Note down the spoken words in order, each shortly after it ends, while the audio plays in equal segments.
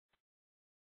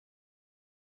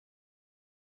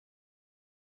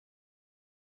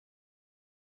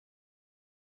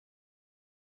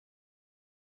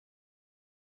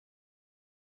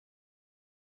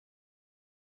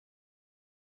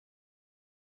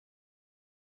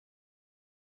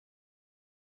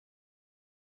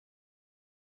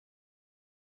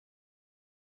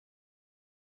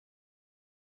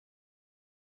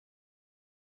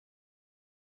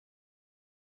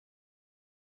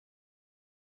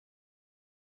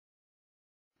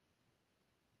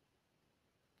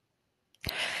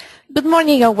Good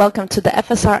morning and welcome to the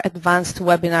FSR Advanced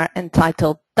webinar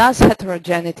entitled Does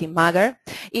Heterogeneity Matter?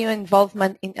 EU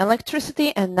Involvement in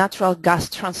Electricity and Natural Gas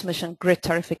Transmission Grid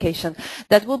Tarification,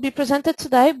 that will be presented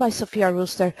today by Sophia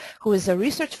Ruester, who is a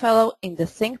research fellow in the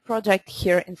THINK project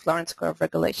here in Florence School of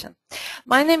Regulation.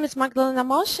 My name is Magdalena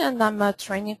Mos and I'm a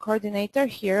training coordinator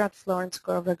here at Florence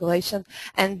School of Regulation.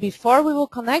 And before we will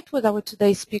connect with our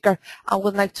today's speaker, I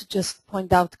would like to just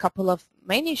point out a couple of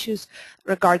main issues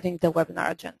regarding the webinar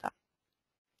agenda.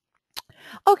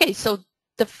 Okay, so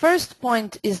the first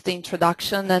point is the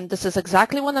introduction, and this is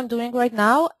exactly what I'm doing right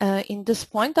now. In this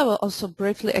point, I will also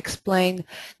briefly explain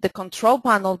the control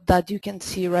panel that you can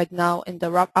see right now in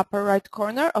the upper right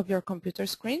corner of your computer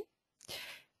screen.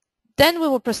 Then we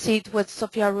will proceed with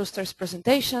Sophia Ruester's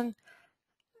presentation.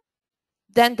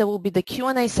 Then there will be the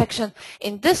Q&A section.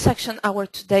 In this section, our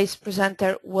today's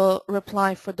presenter will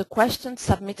reply for the questions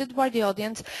submitted by the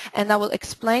audience, and I will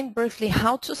explain briefly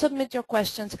how to submit your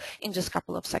questions in just a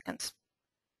couple of seconds.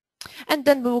 And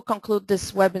then we will conclude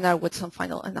this webinar with some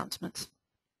final announcements.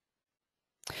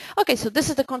 Okay, so this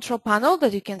is the control panel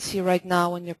that you can see right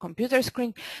now on your computer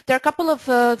screen. There are a couple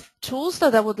of tools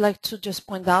that I would like to just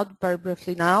point out very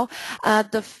briefly now.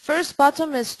 The first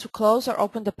button is to close or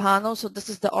open the panel, so this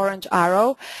is the orange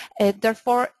arrow.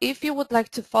 Therefore, if you would like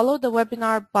to follow the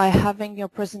webinar by having your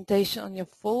presentation on your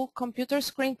full computer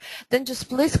screen, then just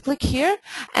please click here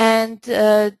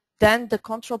and then the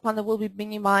control panel will be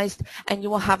minimized and you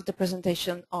will have the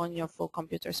presentation on your full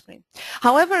computer screen.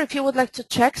 However, if you would like to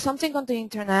check something on the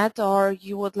internet or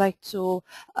you would like to,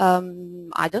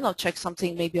 I don't know, check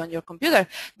something maybe on your computer,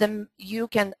 then you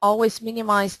can always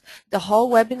minimize the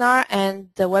whole webinar and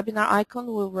the webinar icon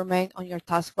will remain on your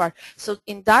taskbar. So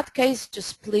in that case,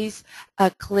 just please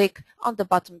click on the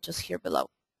button just here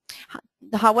below.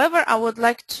 However, I would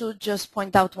like to just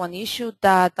point out one issue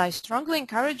that I strongly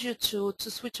encourage you to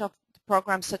switch off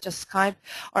programs such as Skype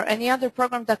or any other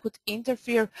program that could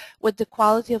interfere with the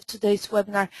quality of today's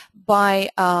webinar by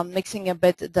mixing a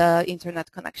bit the internet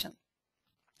connection.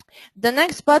 The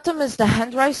next button is the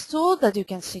hand raise tool that you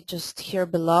can see just here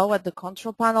below at the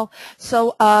control panel.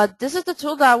 So this is the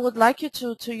tool that I would like you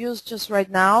to use just right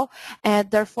now,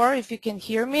 and therefore if you can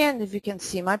hear me and if you can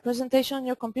see my presentation on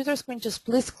your computer screen, just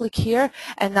please click here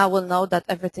and I will know that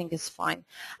everything is fine.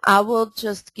 I will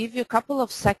just give you a couple of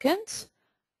seconds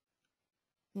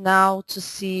now to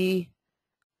see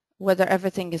whether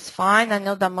everything is fine. I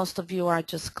know that most of you are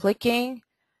just clicking.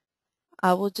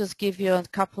 I will just give you a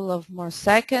couple of more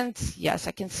seconds. Yes,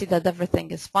 I can see that everything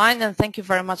is fine, and thank you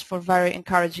very much for very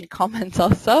encouraging comments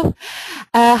also.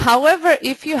 However,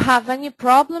 if you have any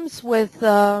problems with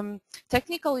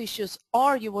technical issues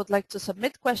or you would like to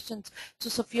submit questions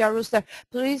to Sophia Ruester,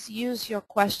 please use your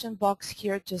question box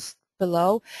here just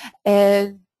below.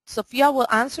 Sophia will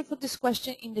answer for this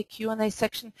question in the Q&A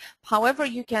section. However,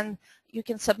 you can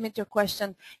submit your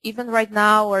question even right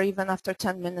now or even after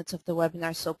 10 minutes of the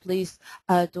webinar, so please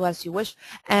do as you wish.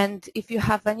 And if you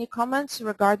have any comments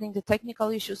regarding the technical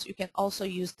issues, you can also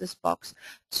use this box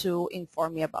to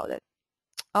inform me about it.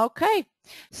 Okay,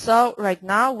 so right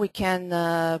now we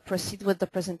can proceed with the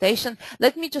presentation.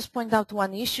 Let me just point out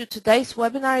one issue. Today's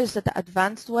webinar is the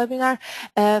advanced webinar.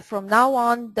 From now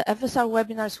on, the FSR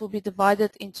webinars will be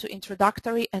divided into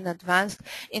introductory and advanced.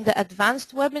 In the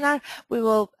advanced webinar, we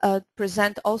will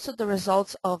present also the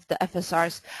results of the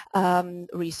FSR's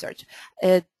research.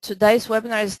 Today's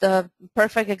webinar is the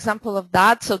perfect example of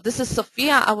that. So this is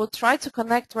Sophia. I will try to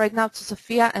connect right now to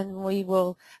Sophia and we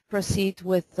will proceed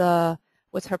with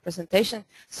her presentation.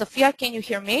 Sophia, can you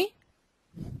hear me?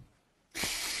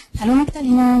 Hello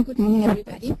Magdalena, good morning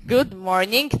everybody. Good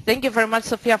morning. Thank you very much,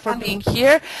 Sophia, for being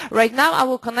here. Right now I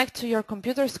will connect to your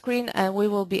computer screen and we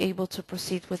will be able to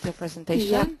proceed with your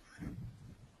presentation.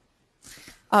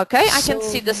 Yeah. Okay, I can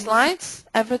see the slides.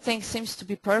 Everything seems to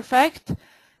be perfect.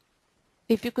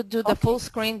 If you could do the full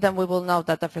screen, then we will know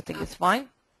that everything is fine.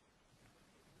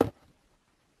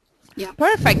 Yeah.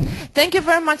 Perfect. Thank you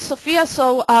very much, Sophia.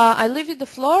 So I leave you the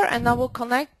floor and I will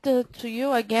connect to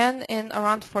you again in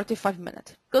around 45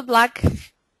 minutes. Good luck.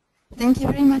 Thank you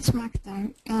very much,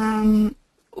 Magda.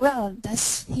 Well,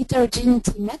 does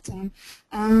heterogeneity matter?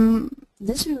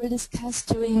 This we will discuss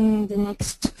during the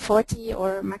next 40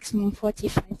 or maximum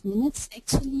 45 minutes.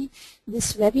 Actually,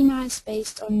 this webinar is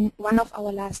based on one of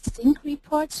our last THINK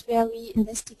reports where we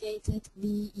investigated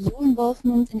the EU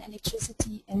involvement in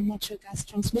electricity and natural gas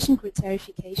transmission grid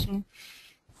tarification.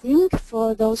 THINK,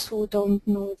 for those who don't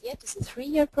know it yet, is a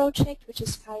 3-year project which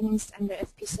is financed under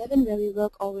FP7, where we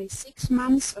work always 6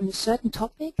 months on a certain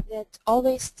topic that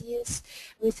always deals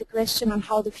with the question on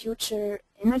how the future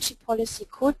energy policy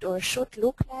could or should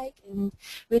look like, and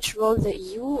which role the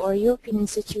EU or European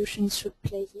institutions should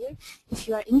play here. If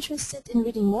you are interested in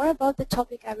reading more about the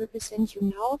topic I will present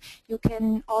you now, you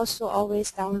can also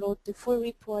always download the full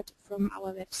report from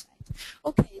our website.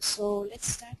 Okay, so let's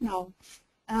start now.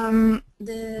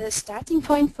 The starting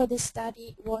point for this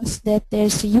study was that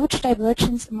there's a huge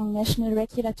divergence among national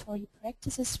regulatory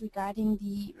practices regarding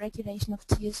the regulation of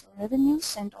TSO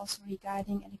revenues and also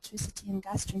regarding electricity and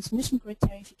gas transmission grid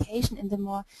tarification in the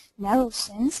more narrow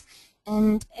sense.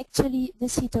 And actually,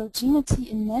 this heterogeneity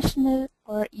in national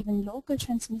or even local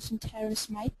transmission tariffs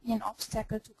might be an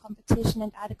obstacle to competition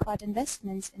and adequate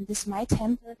investments, and this might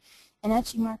hamper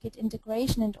energy market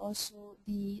integration and also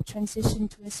the transition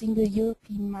to a single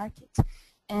European market.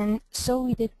 And so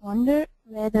we did wonder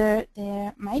whether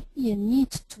there might be a need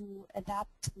to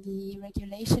adapt the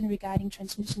regulation regarding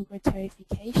transmission grid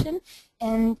tarification,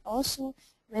 and also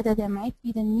whether there might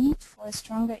be the need for a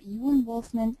stronger EU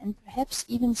involvement and perhaps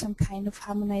even some kind of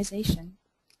harmonization.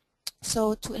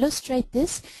 So to illustrate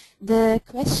this, the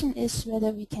question is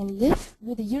whether we can live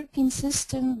with a European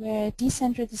system where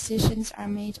decentral decisions are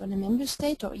made on a member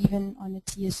state or even on a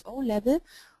TSO level,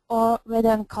 or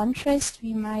whether in contrast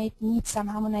we might need some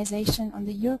harmonization on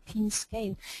the European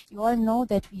scale. You all know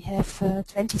that we have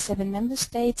 27 member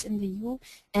states in the EU,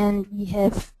 and we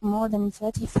have more than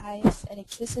 35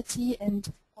 electricity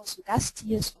and also gas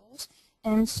TSOs.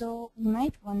 And so we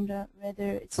might wonder whether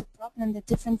it's a problem that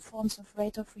different forms of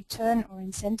rate of return or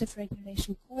incentive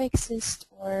regulation coexist,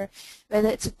 or whether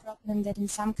it's a problem that in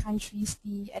some countries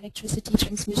the electricity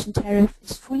transmission tariff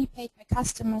is fully paid by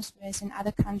customers, whereas in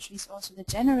other countries also the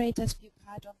generators be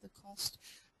part of the cost.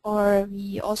 Or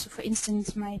we also, for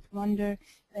instance, might wonder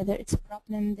whether it's a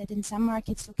problem that in some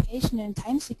markets location and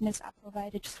time signals are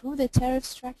provided through the tariff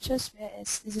structures,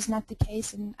 whereas this is not the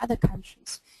case in other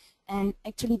countries. And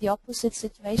actually the opposite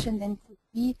situation then could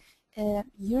be a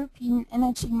European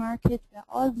energy market where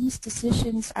all these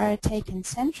decisions are taken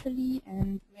centrally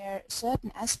and where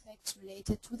certain aspects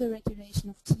related to the regulation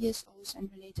of TSOs and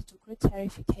related to grid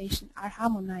tarification are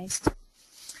harmonized.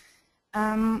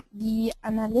 The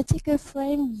analytical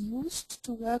frame used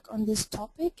to work on this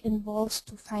topic involves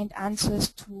to find answers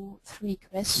to 3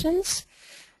 questions.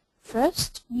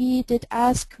 First, we did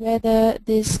ask whether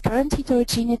this current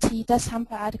heterogeneity does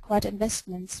hamper adequate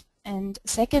investments. And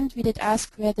second, we did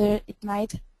ask whether it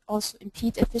might also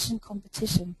impede efficient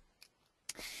competition.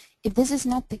 If this is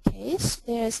not the case,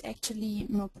 there is actually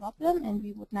no problem, and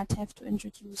we would not have to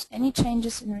introduce any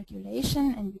changes in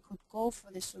regulation, and we could go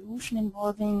for the solution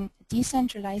involving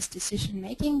decentralized decision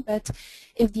making. But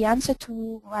if the answer to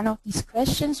one of these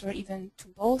questions, or even to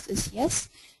both, is yes,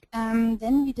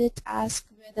 then we did ask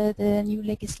whether the new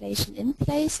legislation in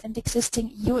place and existing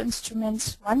EU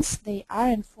instruments, once they are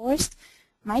enforced,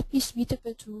 might be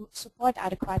suitable to support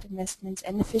adequate investments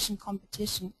and efficient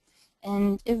competition.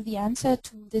 And if the answer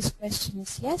to this question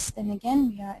is yes, then again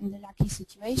we are in the lucky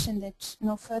situation that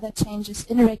no further changes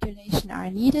in regulation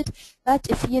are needed. But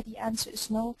if here the answer is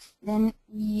no, then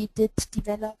we did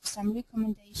develop some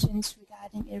recommendations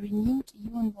regarding a renewed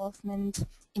EU involvement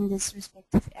in this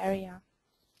respective area.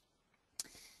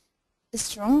 A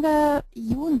stronger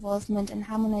EU involvement and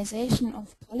harmonization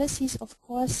of policies, of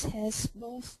course, has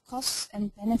both costs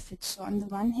and benefits. So on the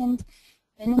one hand,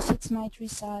 benefits might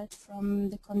result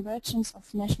from the convergence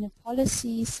of national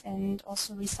policies and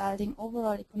also resulting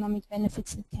overall economic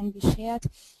benefits that can be shared,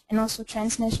 and also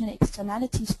transnational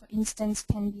externalities, for instance,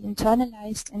 can be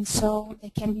internalized, and so they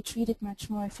can be treated much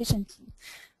more efficiently.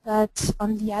 But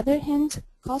on the other hand,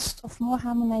 cost of more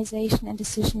harmonization and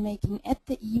decision-making at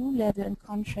the EU level, in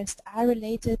contrast, are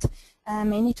related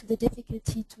mainly to the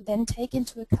difficulty to then take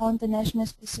into account the national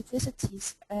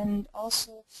specificities, and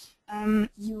also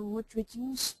you would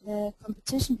reduce the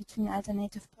competition between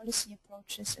alternative policy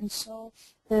approaches. And so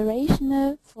the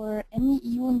rationale for any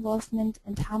EU involvement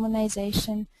and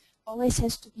harmonization always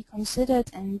has to be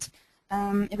considered and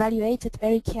evaluated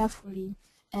very carefully.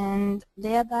 And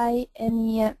thereby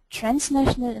any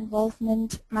transnational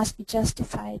involvement must be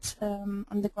justified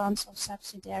on the grounds of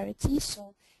subsidiarity.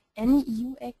 So any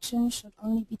EU action should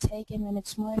only be taken when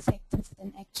it's more effective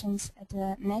than actions at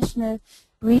a national,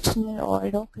 regional or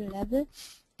local level.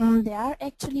 There are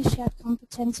actually shared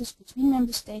competences between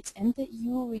member states and the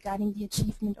EU regarding the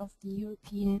achievement of the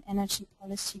European energy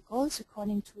policy goals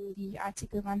according to the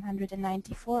Article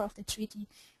 194 of the Treaty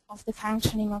of the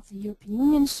Functioning of the European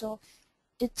Union. So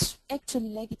it's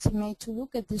actually legitimate to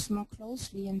look at this more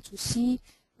closely and to see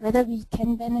whether we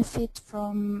can benefit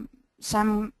from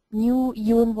some new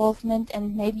EU involvement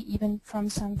and maybe even from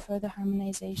some further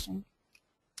harmonization.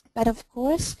 But of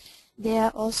course,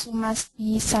 there also must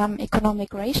be some economic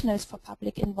rationales for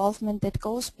public involvement that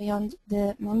goes beyond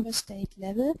the member state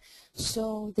level.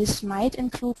 So this might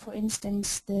include, for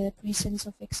instance, the presence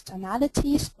of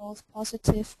externalities, both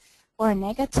positive or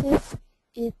negative.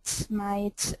 It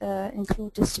might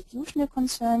include distributional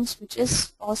concerns, which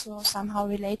is also somehow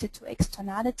related to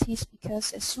externalities,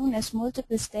 because as soon as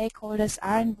multiple stakeholders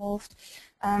are involved,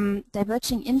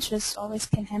 diverging interests always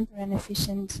can hamper an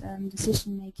efficient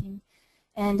decision making.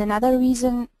 And another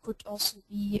reason could also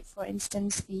be, for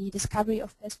instance, the discovery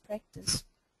of best practice.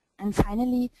 And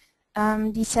finally,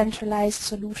 decentralized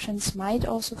solutions might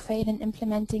also fail in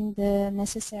implementing the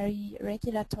necessary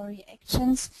regulatory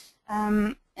actions.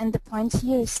 And the point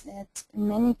here is that in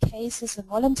many cases a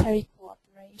voluntary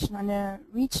cooperation on a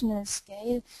regional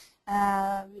scale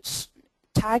which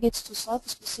targets to solve a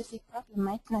specific problem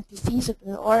might not be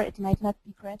feasible, or it might not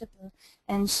be credible,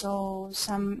 and so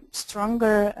some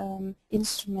stronger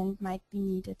instrument might be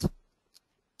needed.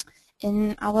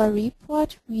 In our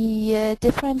report, we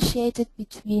differentiated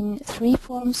between 3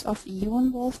 forms of EU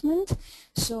involvement.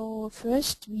 So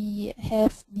first, we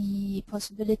have the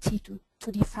possibility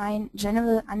to define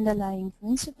general underlying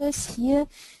principles. Here,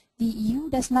 the EU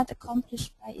does not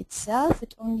accomplish by itself,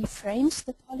 it only frames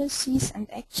the policies,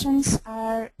 and actions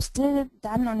are still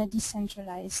done on a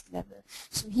decentralized level.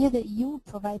 So here the EU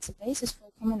provides a basis for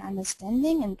common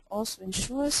understanding and also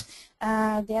ensures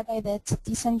thereby that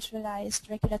decentralized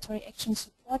regulatory action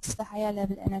supports the higher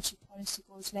level energy policy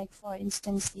goals, like for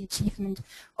instance the achievement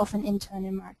of an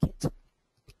internal market.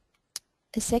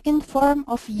 A second form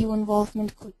of EU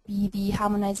involvement could be the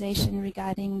harmonization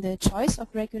regarding the choice of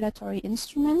regulatory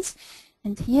instruments.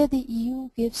 And here the EU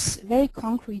gives very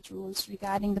concrete rules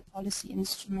regarding the policy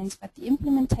instruments, but the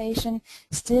implementation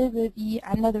still will be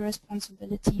under the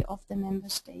responsibility of the member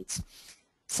states.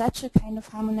 Such a kind of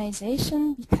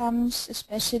harmonization becomes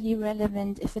especially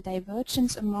relevant if a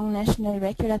divergence among national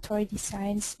regulatory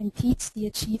designs impedes the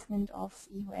achievement of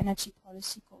EU energy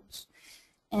policy goals.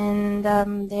 And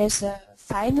there's a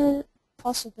final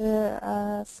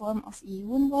possible form of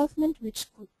EU involvement, which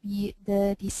could be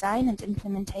the design and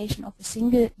implementation of a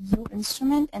single EU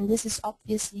instrument, and this is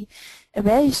obviously a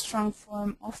very strong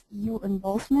form of EU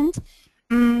involvement.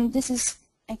 This is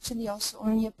actually also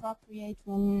only appropriate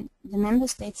when the member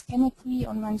states can agree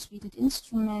on one suited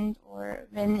instrument, or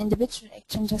when individual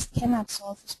action just cannot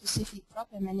solve a specific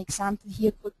problem. An example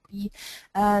here could be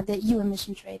the EU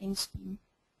emission trading scheme.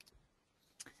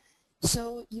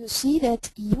 So you see that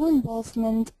EU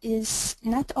involvement is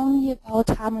not only about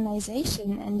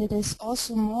harmonization, and it is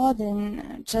also more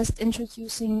than just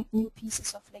introducing new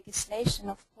pieces of legislation.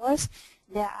 Of course,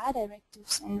 there are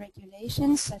directives and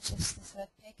regulations such as the third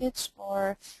package,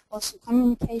 or also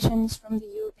communications from the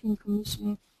European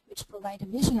Commission which provide a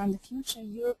vision on the future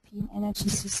European energy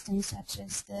system, such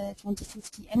as the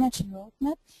 2050 Energy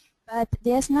Roadmap. But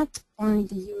there's not only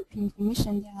the European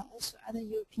Commission, there are also other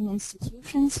European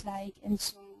institutions like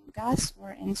ENTSO-Gas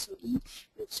or ENTSO-E,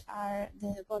 which are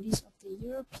the bodies of the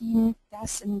European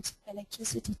gas and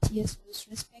electricity TSOs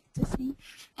respectively,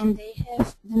 and they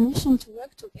have the mission to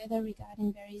work together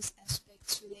regarding various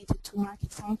aspects related to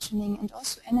market functioning and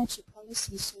also energy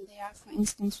policy. So they are, for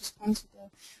instance,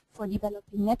 responsible for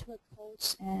developing network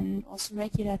codes and also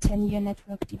regular 10-year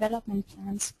network development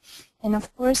plans. And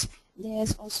of course,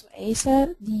 there's also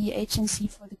ACER, the Agency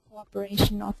for the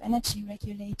Cooperation of Energy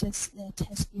Regulators, that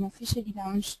has been officially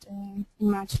launched in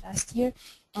March last year,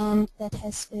 and that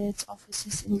has its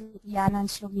offices in Ljubljana and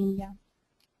Slovenia.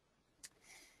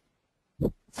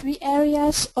 3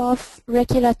 areas of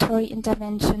regulatory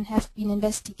intervention have been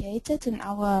investigated in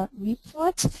our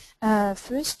report.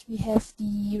 First, we have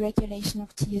the regulation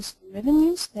of TSO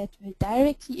revenues that will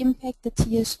directly impact the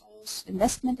TSO's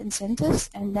investment incentives,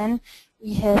 and then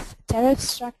we have tariff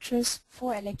structures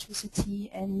for electricity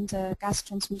and gas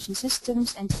transmission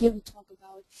systems, and here we talk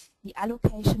about the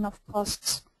allocation of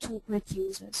costs to grid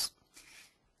users.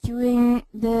 During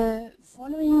the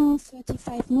following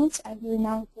 35 minutes, I will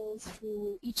now go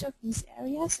through each of these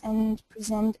areas and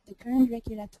present the current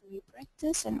regulatory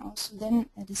practice, and also then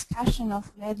a discussion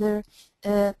of whether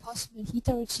possible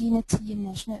heterogeneity in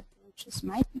national approaches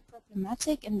might be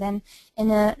problematic, and then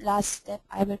in a last step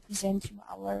I will present you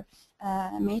our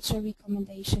major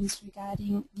recommendations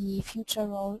regarding the future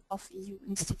role of EU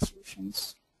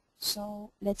institutions. So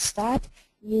let's start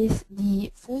with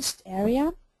the first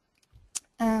area.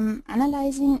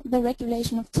 Analyzing the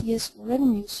regulation of TSO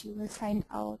revenues, you will find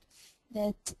out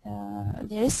that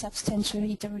there is substantial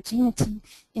heterogeneity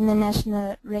in the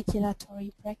national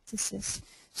regulatory practices.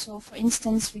 So, for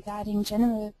instance, regarding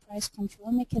general price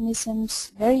control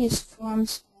mechanisms, various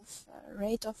forms of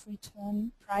rate of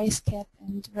return, price cap,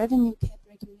 and revenue cap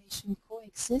regulation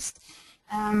coexist,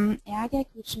 ERGEC,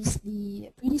 which is the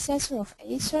predecessor of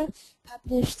ACER,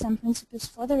 published some principles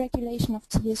for the regulation of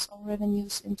TSO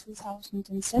revenues in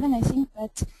 2007, I think,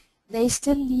 but they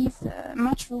still leave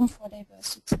much room for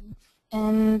diversity.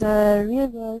 And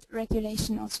real-world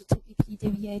regulation also typically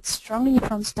deviates strongly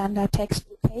from standard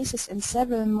textbook cases, and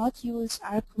several modules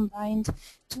are combined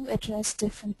to address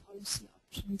different policy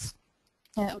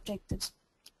objectives.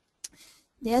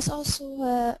 There's also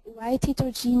a wide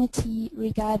heterogeneity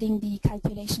regarding the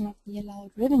calculation of the allowed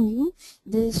revenue.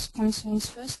 This concerns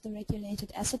first the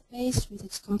regulated asset base with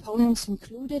its components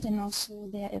included and also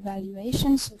their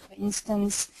evaluation. So for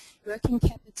instance, working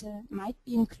capital might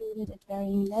be included at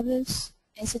varying levels,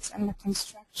 assets under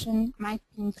construction might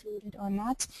be included or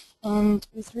not, and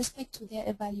with respect to their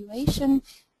evaluation,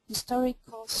 historic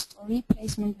cost or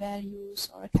replacement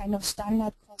values or a kind of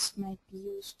standard cost might be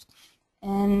used.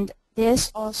 And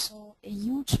there's also a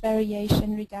huge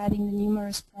variation regarding the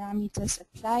numerous parameters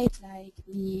applied, like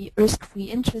the risk-free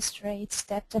interest rates,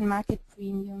 debt and market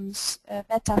premiums,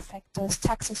 beta factors,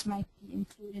 taxes might be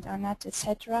included or not,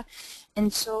 etc.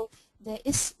 And so there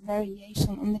is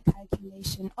variation in the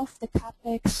calculation of the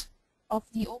CAPEX, of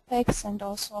the OPEX, and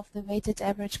also of the weighted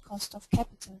average cost of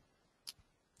capital.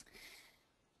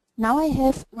 Now I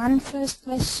have one first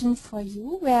question for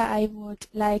you, where I would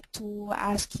like to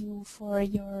ask you for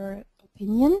your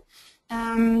opinion.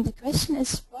 The question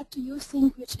is, what do you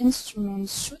think, which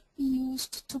instruments should be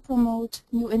used to promote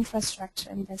new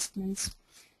infrastructure investments?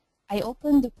 I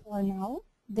open the poll now.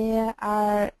 There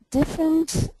are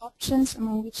different options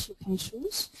among which you can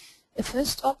choose. The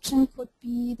first option could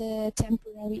be the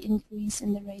temporary increase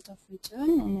in the rate of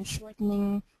return and a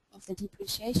shortening of the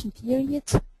depreciation period.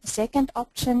 The second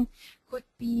option could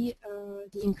be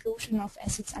the inclusion of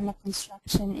assets under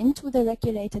construction into the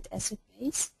regulated asset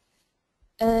base.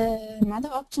 Another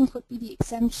option could be the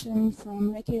exemption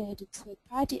from regulated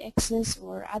third-party access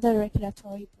or other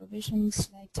regulatory provisions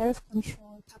like tariff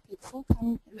control. Public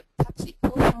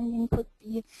co-funding could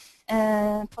be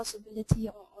a possibility,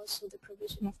 or also the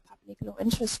provision of public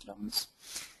low-interest loans.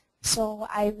 So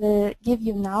I will give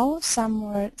you now some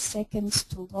more seconds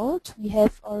to vote. We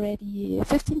have already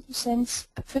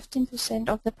 15%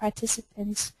 of the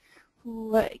participants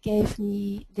who gave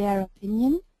me their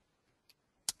opinion.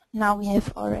 Now we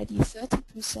have already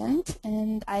 30%,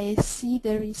 and I see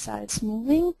the results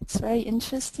moving. It's very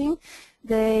interesting.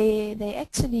 They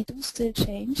actually do still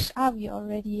change. We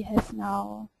already have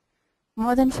now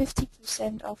more than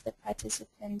 50% of the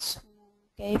participants who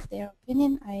gave their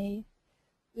opinion. I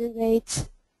will wait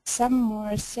some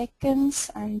more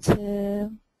seconds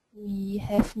until we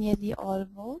have nearly all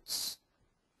votes.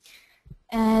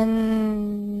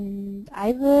 And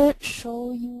I will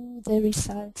show you the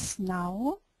results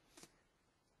now.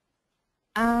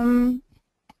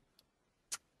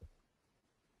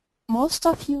 Most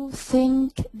of you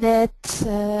think that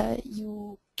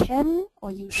you can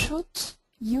or you should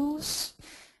use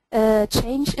a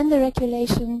change in the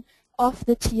regulation of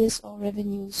the TSO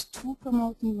revenues to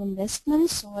promote new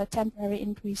investments, so a temporary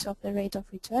increase of the rate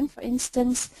of return, for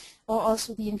instance, or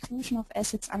also the inclusion of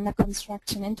assets under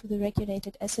construction into the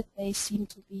regulated asset base seem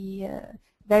to be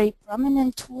very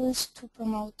prominent tools to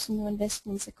promote new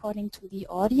investments according to the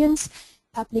audience.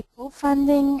 Public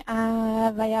co-funding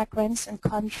via grants and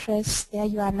contrast, there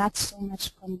you are not so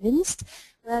much convinced.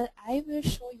 Well, I will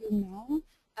show you now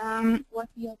what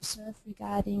we observe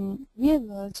regarding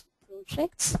real-world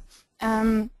projects.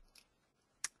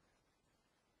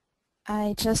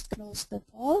 I just closed the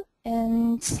poll,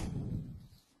 and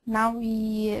now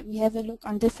we have a look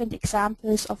on different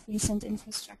examples of recent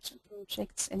infrastructure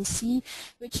projects and see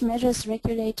which measures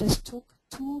regulators took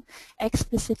to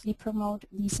explicitly promote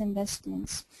these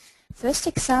investments. First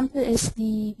example is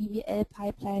the BBL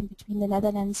pipeline between the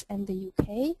Netherlands and the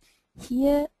UK.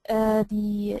 Here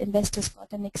the investors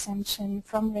got an exemption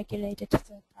from regulated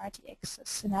third-party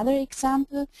access. Another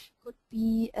example could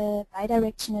be a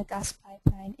bidirectional gas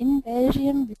pipeline in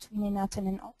Belgium between Enatten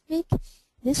and Opwijk.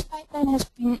 This pipeline has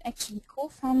been actually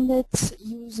co-funded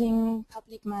using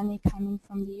public money coming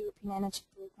from the European Energy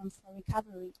Programme for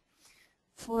Recovery.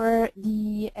 For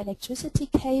the electricity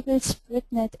cables,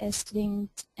 BritNet,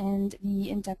 S-Linked, and the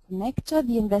interconnector,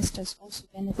 the investors also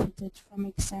benefited from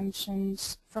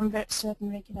exemptions from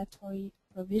certain regulatory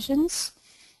provisions.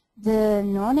 The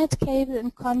NorNet cable,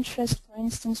 in contrast, for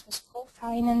instance, was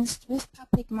co-financed with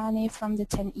public money from the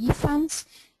 10E funds,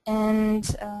 and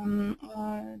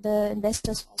the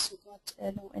investors also got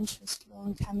a low-interest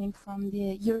loan coming from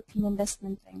the European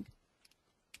Investment Bank.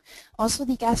 Also,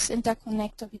 the gas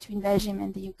interconnector between Belgium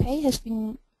and the UK has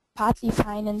been partly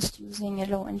financed using a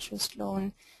low-interest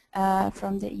loan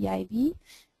from the EIB.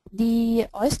 The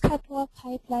Oyster Door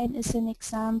pipeline is an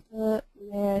example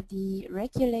where the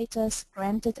regulators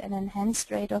granted an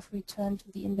enhanced rate of return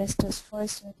to the investors for a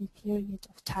certain period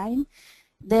of time.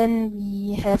 Then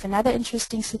we have another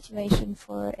interesting situation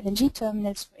for LNG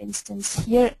terminals, for instance.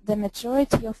 Here, the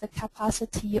majority of the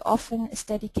capacity often is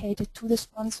dedicated to the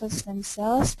sponsors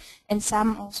themselves, and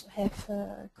some also have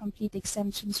complete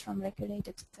exemptions from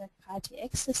regulated third-party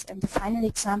access. And the final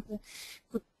example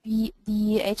could be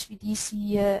the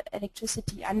HVDC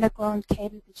electricity underground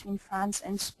cable between France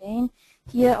and Spain.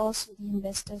 Here also the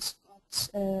investors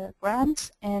got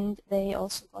grants, and they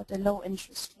also got a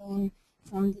low-interest loan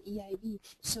from the EIB.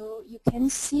 So you can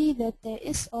see that there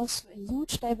is also a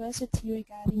huge diversity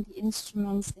regarding the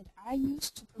instruments that are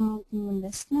used to promote new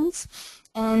investments,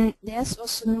 and there's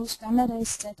also no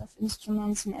standardized set of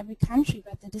instruments in every country,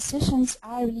 but the decisions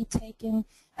are really taken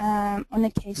on a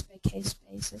case-by-case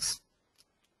basis.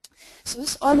 So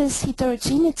is all this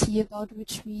heterogeneity about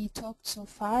which we talked so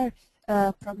far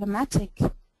problematic?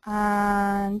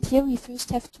 And here we first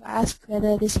have to ask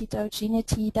whether this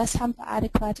heterogeneity does hamper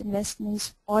adequate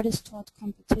investments or distort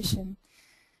competition.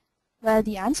 Well,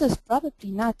 the answer is probably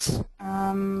not,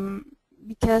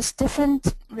 because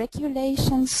different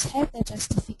regulations have their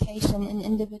justification in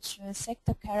individual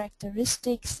sector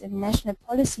characteristics, in national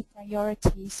policy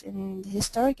priorities, in the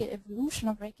historical evolution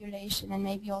of regulation, and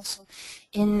maybe also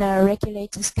in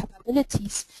regulators'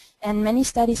 capabilities. And many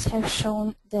studies have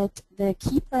shown that the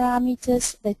key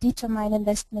parameters that determine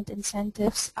investment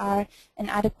incentives are an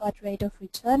adequate rate of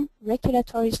return,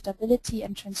 regulatory stability,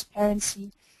 and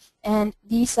transparency. And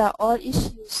these are all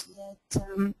issues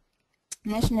that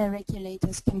national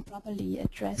regulators can properly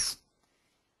address.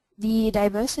 The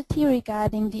diversity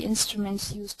regarding the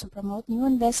instruments used to promote new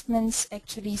investments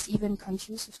actually is even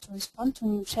conducive to respond to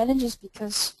new challenges,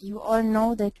 because you all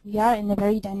know that we are in a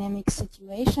very dynamic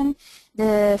situation.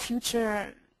 The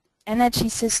future energy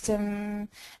system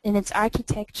in its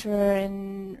architecture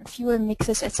and fuel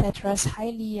mixes, etc., is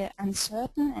highly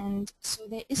uncertain, and so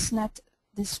there is not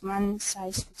this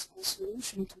one-size-fits-all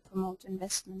solution to promote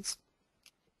investments.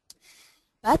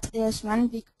 But there's one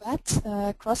big but.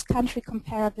 Cross-country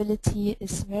comparability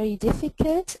is very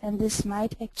difficult, and this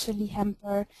might actually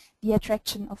hamper the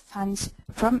attraction of funds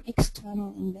from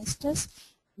external investors.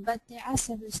 But there are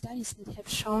several studies that have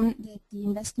shown that the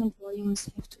investment volumes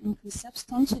have to increase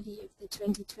substantially if the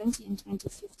 2020 and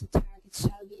 2050 targets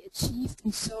shall be achieved,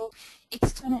 and so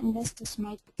external investors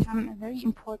might become a very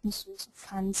important source of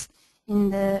funds in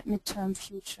the midterm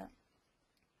future.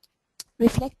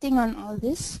 Reflecting on all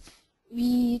this,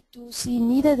 we do see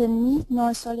neither the need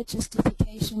nor solid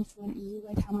justification for an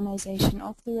EU-wide harmonization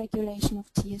of the regulation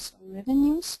of TSO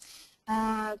revenues,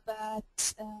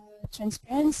 but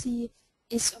transparency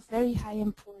is of very high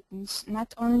importance,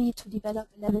 not only to develop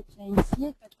a level playing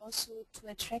field, but also to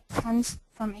attract funds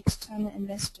from external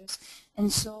investors.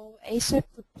 And so ACER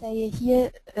could play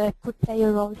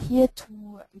a role here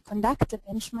to conduct the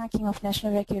benchmarking of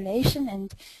national regulation,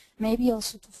 and maybe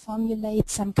also to formulate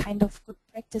some kind of good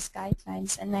practice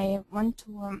guidelines. And I want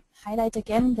to highlight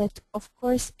again that, of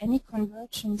course, any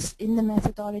convergence in the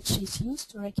methodologies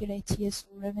used to regulate TSO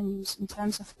revenues in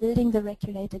terms of building the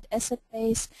regulated asset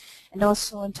base and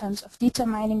also in terms of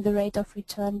determining the rate of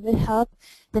return will help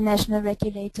the national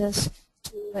regulators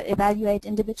to evaluate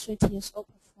individual TSO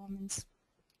performance.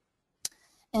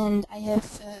 And I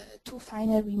have two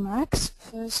final remarks.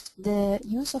 First, the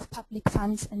use of public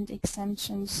funds and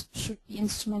exemptions should be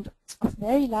instrument of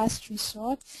very last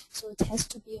resort, so it has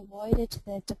to be avoided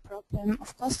that the problem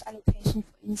of cost allocation,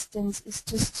 for instance, is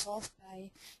just solved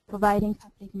by providing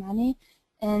public money.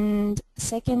 And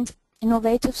second,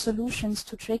 innovative solutions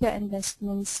to trigger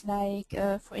investments like,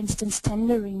 for instance,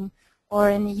 tendering or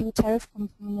an EU tariff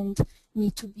component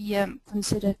need to be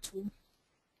considered too.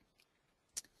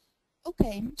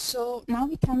 Okay, so now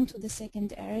we come to the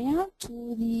second area,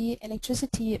 to the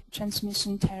electricity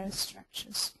transmission tariff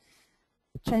structures.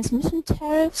 Transmission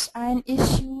tariffs are an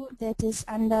issue that is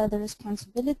under the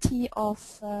responsibility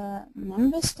of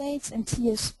member states and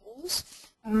TSOs.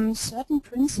 Certain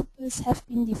principles have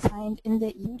been defined in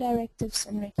the EU directives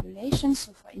and regulations.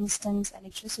 So, for instance,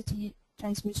 electricity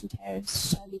transmission tariffs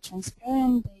shall be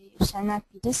transparent, they shall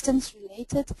not be distance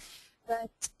related.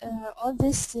 But all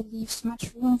this leaves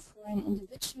much room for an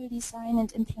individual design and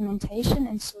implementation,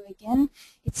 and so again,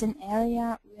 it's an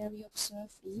area where we observe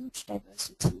a huge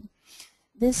diversity.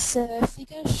 This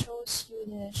figure shows you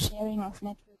the sharing of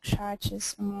network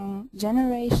charges among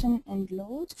generation and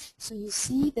load. So you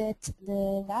see that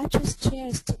the largest share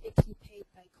is typically paid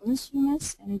by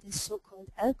consumers, and this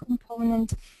so-called L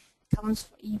component accounts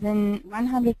for even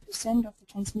 100% of the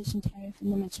transmission tariff in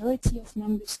the majority of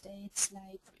member states,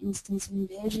 like for instance in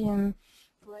Belgium,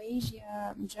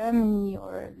 Croatia, Germany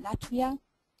or Latvia.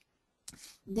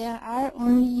 There are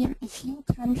only a few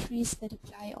countries that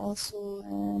apply also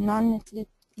non-negligible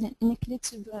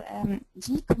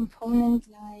G component,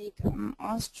 like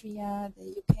Austria,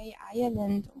 the UK,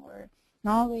 Ireland or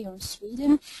Norway or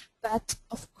Sweden. But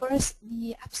of course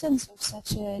the absence of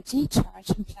such a G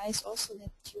charge implies also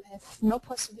that you have no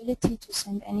possibility to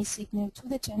send any signal to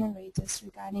the generators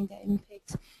regarding their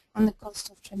impact on the cost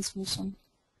of transmission.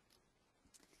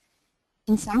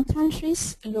 In some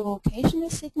countries, locational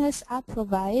signals are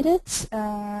provided.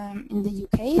 In the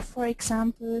UK, for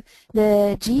example,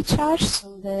 the G charge,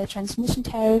 so the transmission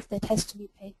tariff that has to be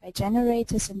paid by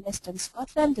generators in Western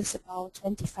Scotland, is about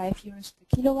 25 euros per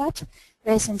kilowatt,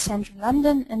 whereas in central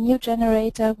London, a new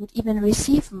generator would even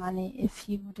receive money if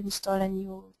you would install a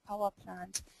new power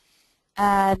plant.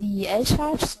 The L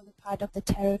charge, so the part of the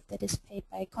tariff that is paid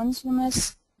by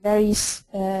consumers, varies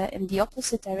in the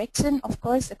opposite direction, of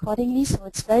course, accordingly. So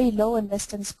it's very low in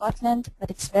Western Scotland, but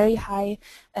it's very high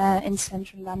in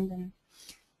central London.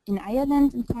 In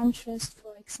Ireland, in contrast,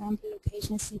 for example,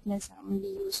 locational signals are only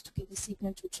used to give a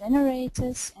signal to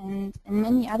generators, and in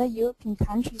many other European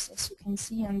countries, as you can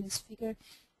see on this figure,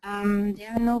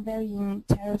 there are no varying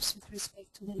tariffs with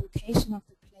respect to the location of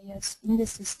the players in the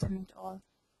system at all.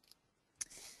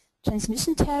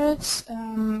 Transmission tariffs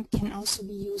can also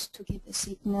be used to give a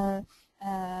signal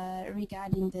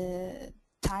regarding the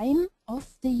time of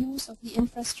the use of the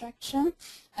infrastructure.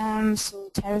 So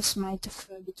tariffs might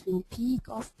differ between peak,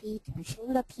 off-peak and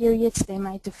shoulder periods. They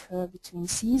might differ between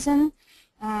season.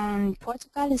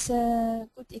 Portugal is a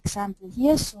good example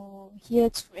here. So here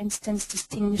it's, for instance,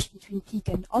 distinguished between peak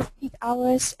and off-peak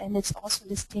hours, and it's also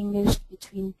distinguished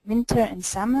between winter and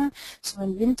summer. So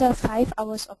in winter, 5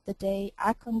 hours of the day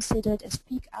are considered as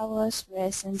peak hours,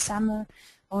 whereas in summer,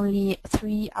 only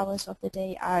 3 hours of the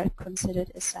day are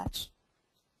considered as such.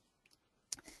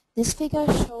 This figure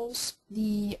shows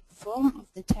the form of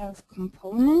the tariff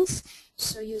components.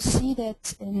 So you see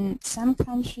that in some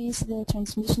countries the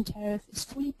transmission tariff is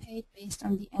fully paid based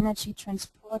on the energy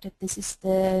transported. This is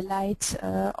the light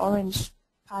orange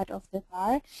part of the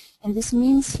bar. And this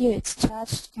means here it's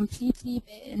charged completely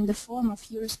in the form of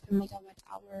euros per megawatt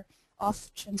hour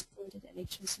of transported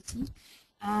electricity.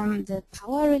 The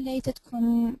power-related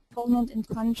component, in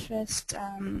contrast,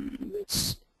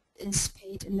 which is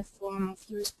paid in the form of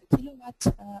euros per kilowatt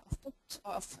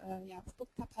of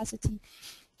booked capacity,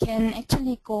 can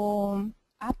actually go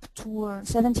up to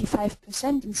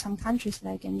 75% in some countries,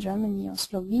 like in Germany or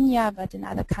Slovenia, but in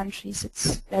other countries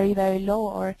it's very, very low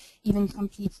or even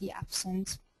completely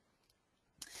absent.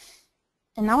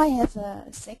 And now I have a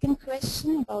second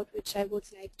question about which I would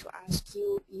like to ask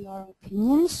you your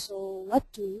opinion. So what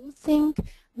do you think?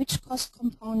 Which cost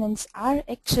components are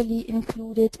actually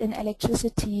included in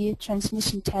electricity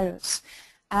transmission tariffs?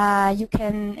 You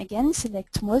can again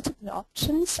select multiple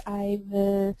options. I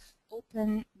will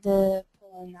open the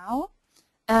poll now.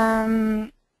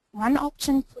 One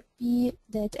option could be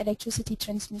that electricity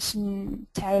transmission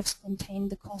tariffs contain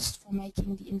the cost for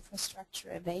making the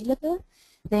infrastructure available.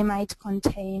 They might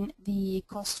contain the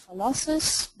cost for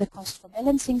losses, the cost for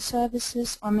balancing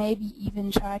services, or maybe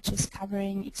even charges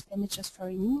covering expenditures for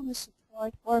renewable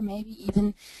support, or maybe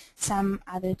even some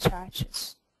other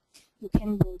charges. You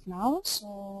can vote now,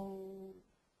 so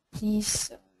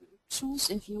please choose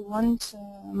if you want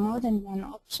more than one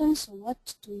option. So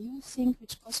what do you think,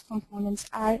 which cost components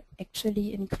are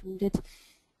actually included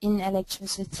in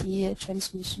electricity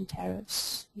transmission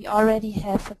tariffs? We already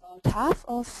have about half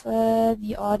of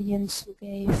the audience who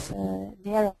gave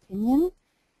their opinion,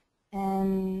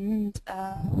 and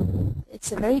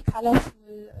it's a very colorful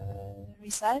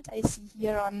result I see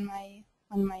here on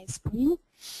my screen.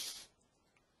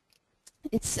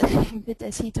 It's a bit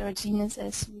as heterogeneous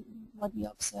as what we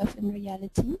observe in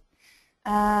reality.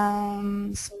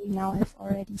 So we now have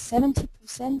already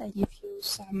 70%. I give you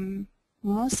some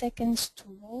more seconds to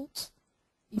vote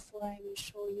before I will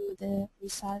show you the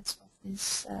results of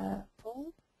this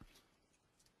poll.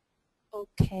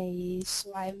 Okay,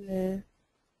 so I will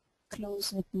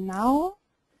close it now.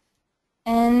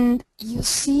 And you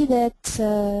see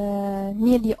that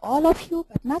nearly all of you,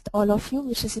 but not all of you,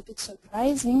 which is a bit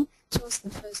surprising, chose the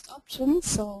first option.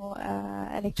 So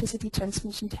electricity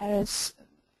transmission tariffs,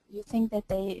 you think that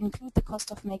they include the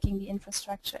cost of making the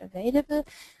infrastructure available,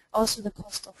 also the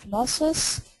cost of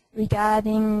losses.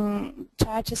 Regarding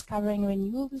charges covering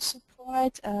renewable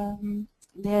support,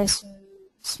 there's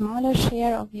a smaller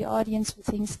share of the audience who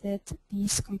thinks that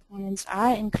these components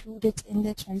are included in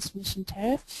the transmission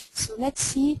tariff. So let's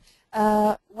see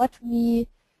what we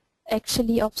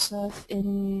actually observe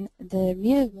in the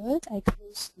real world. I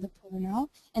close the poll now.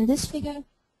 And this figure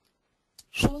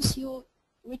shows you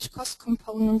which cost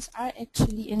components are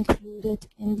actually included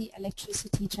in the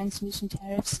electricity transmission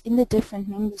tariffs in the different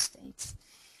member states.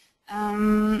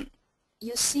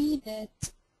 You see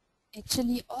that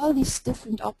actually all these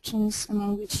different options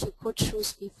among which you could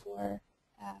choose before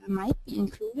might be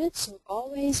included. So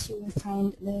always you will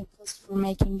find the cost for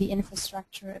making the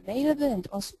infrastructure available and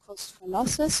also cost for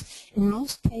losses. In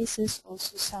most cases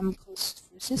also some cost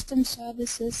for system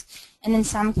services, and in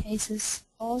some cases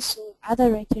also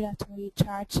other regulatory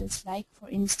charges, like for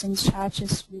instance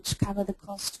charges which cover the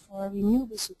cost for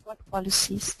renewable support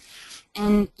policies.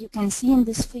 And you can see in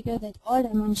this figure that all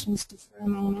dimensions differ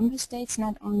among member states,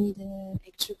 not only the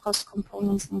actual cost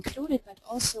components included, but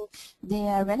also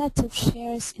their relative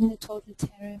shares in the total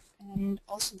tariff and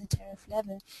also the tariff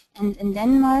level. And in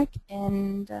Denmark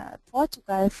and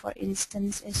Portugal, for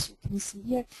instance, as you can see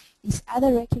here, these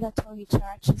other regulatory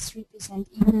charges represent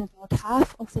even about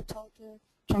half of the total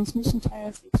transmission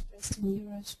tariff expressed in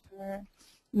euros per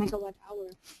megawatt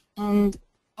hour. And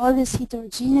all this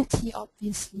heterogeneity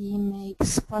obviously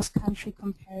makes cross-country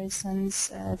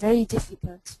comparisons very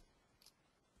difficult.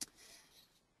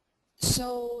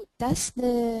 So does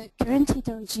the current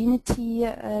heterogeneity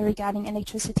regarding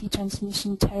electricity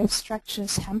transmission tariff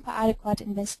structures hamper adequate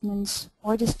investments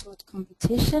or distort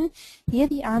competition? Here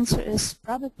the answer is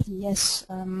probably yes.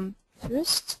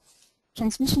 First,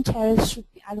 transmission tariffs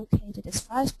should be allocated as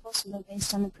far as possible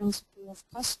based on the principle of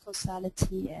cost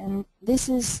causality, and this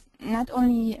is not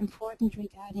only important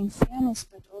regarding fairness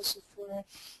but also for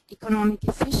economic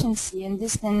efficiency, and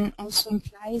this then also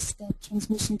implies that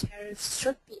transmission tariffs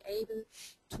should be able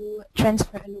to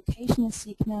transfer allocational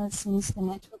signals, since the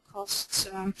network costs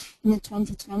in the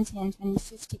 2020 and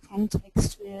 2050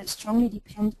 context will strongly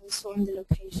depend also on the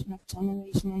location of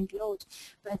generation and load.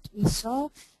 But we saw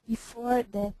before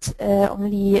that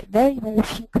only very, very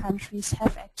few countries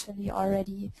have actually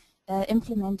already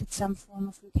implemented some form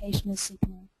of locational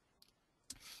signal.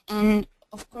 And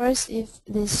of course, if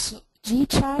this G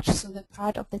charge, so the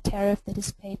part of the tariff that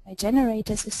is paid by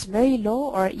generators, is very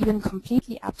low or even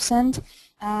completely absent,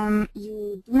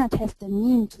 you do not have the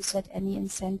mean to set any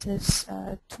incentives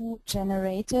to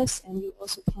generators, and you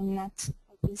also cannot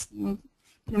obviously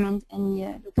implement any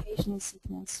locational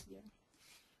signals here.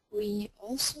 We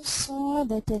also saw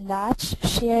that the large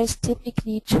share is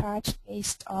typically charged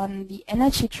based on the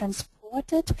energy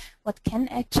transported, what can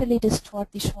actually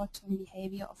distort the short-term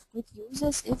behavior of good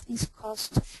users if these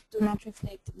costs do not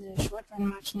reflect the short-run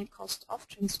marginal cost of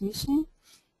transmission.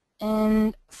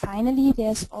 And finally,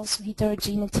 there's also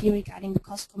heterogeneity regarding the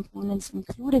cost components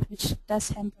included, which does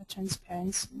hamper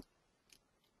transparency.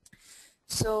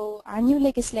 So are new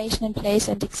legislation in place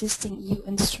and existing EU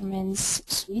instruments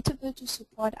suitable to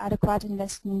support adequate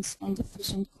investments and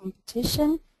efficient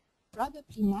competition?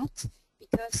 Probably not,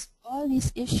 because all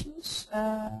these issues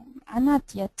are not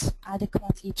yet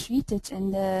adequately treated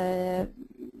in the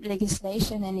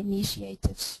legislation and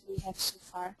initiatives we have so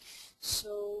far.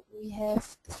 So we have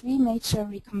three major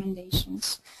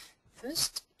recommendations.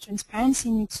 First, transparency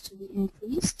needs to be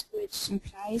increased, which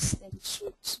implies that it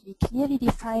should be clearly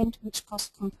defined which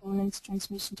cost components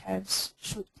transmission tariffs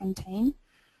should contain.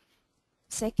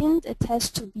 Second, it has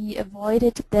to be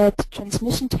avoided that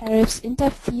transmission tariffs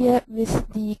interfere with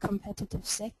the competitive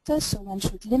sector, so one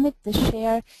should limit the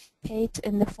share paid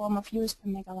in the form of euros per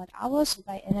megawatt hour, so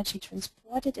by energy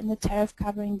transported in the tariff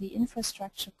covering the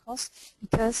infrastructure cost,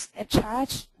 because a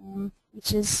charge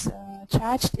which is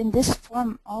charged in this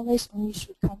form always only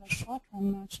should cover short-run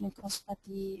marginal cost, but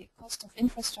the cost of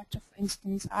infrastructure, for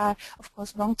instance, are of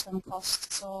course long-term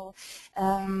costs. So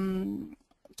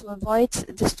to avoid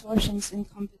distortions in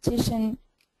competition,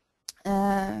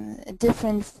 a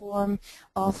different form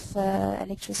of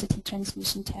electricity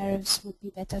transmission tariffs would be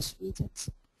better suited.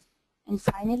 And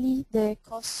finally, the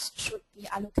costs should be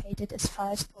allocated as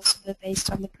far as possible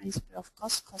based on the principle of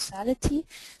cost causality.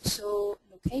 So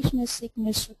locational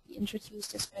signals should be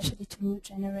introduced especially to new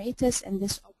generators, and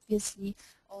this obviously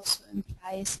also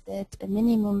implies that a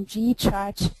minimum G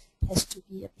charge has to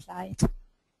be applied.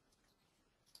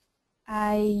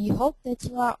 I hope that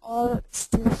you are all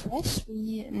still fresh.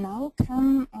 We now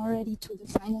come already to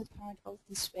the final part of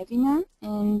this webinar,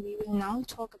 and we will now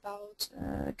talk about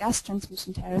gas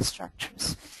transmission tariff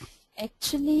structures.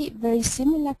 Actually, very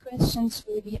similar questions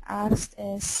will be asked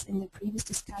as in the previous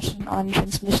discussion on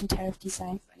transmission tariff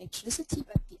design for electricity,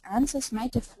 but the answers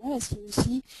might differ, as you will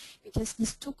see, because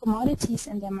these two commodities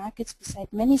and their markets, beside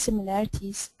many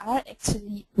similarities, are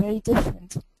actually very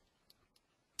different.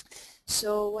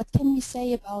 So what can we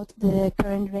say about the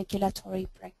current regulatory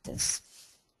practice?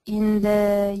 In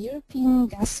the European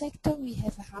gas sector, we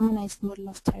have a harmonized model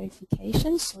of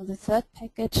tarification. So the third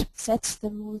package sets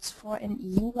the rules for an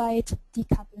EU-wide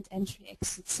decoupled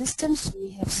entry-exit system. So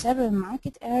we have several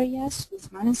market areas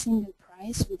with one single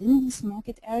price within these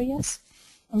market areas.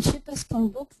 And shippers can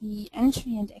book the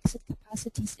entry and exit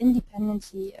capacities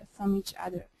independently from each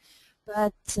other.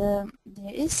 But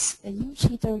there is a huge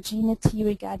heterogeneity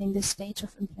regarding the stage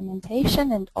of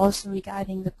implementation and also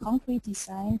regarding the concrete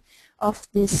design of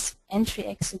this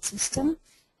entry-exit system.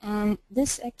 And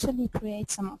this actually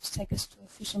creates some obstacles to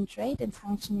efficient trade and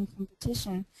functioning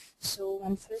competition. So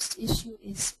one first issue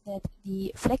is that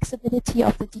the flexibility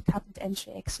of the decoupled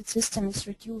entry-exit system is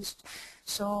reduced.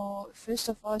 So first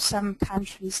of all, some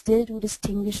countries still do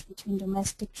distinguish between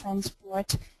domestic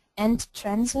transport and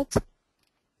transit.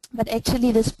 But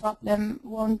actually this problem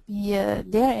won't be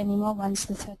there anymore once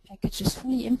the third package is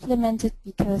fully implemented,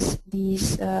 because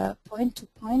these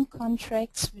point-to-point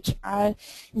contracts, which are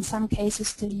in some cases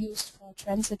still used for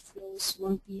transit flows,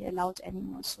 won't be allowed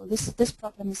anymore. So this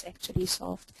problem is actually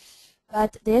solved.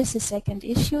 But there's a second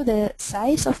issue. The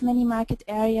size of many market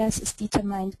areas is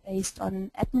determined based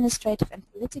on administrative and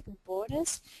political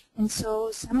borders. And so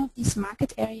some of these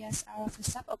market areas are of a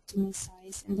suboptimal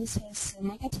size. And this has a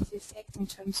negative effect in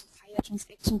terms of higher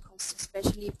transaction costs,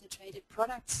 especially if the traded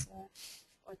products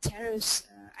or tariffs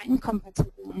are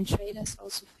incompatible. And traders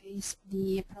also face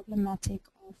the problematic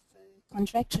of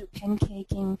contractual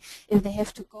pancaking if they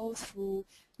have to go through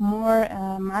more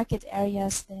market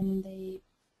areas than they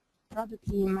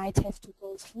probably might have to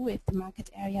go through if the market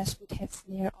areas would have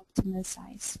their optimal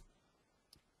size.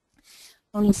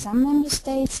 Only some member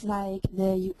states, like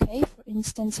the UK, for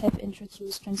instance, have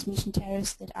introduced transmission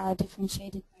tariffs that are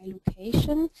differentiated by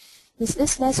location. This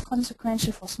is less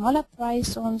consequential for smaller price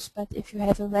zones, but if you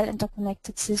have a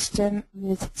well-interconnected system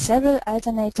with several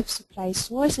alternative supply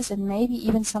sources and maybe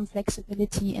even some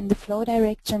flexibility in the flow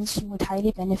directions, you would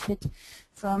highly benefit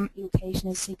from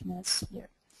locational signals here.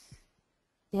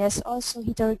 There's also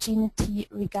heterogeneity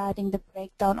regarding the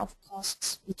breakdown of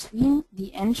costs between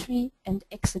the entry and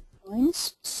exit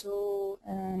points. So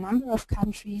a number of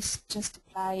countries just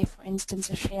apply, for instance,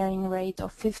 a sharing rate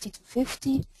of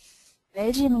 50-50.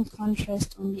 Belgium, in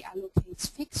contrast, only allocates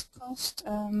fixed cost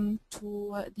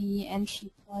to the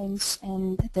entry points,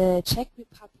 and the Czech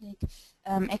Republic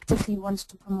actively wants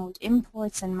to promote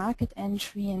imports and market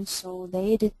entry, and so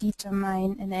they did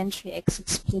determine an entry-exit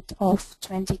split of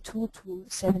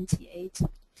 22-78.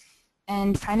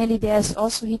 And finally, there's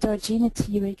also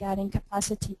heterogeneity regarding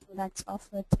capacity products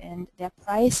offered and their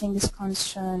pricing. This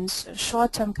concerns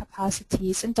short-term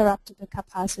capacities, interruptible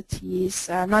capacities,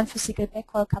 non-physical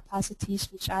backhaul capacities,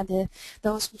 which are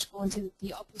those which go into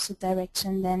the opposite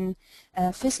direction than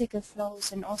physical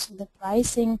flows, and also the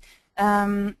pricing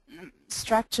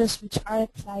structures which are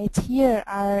applied here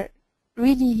are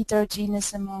really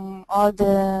heterogeneous among all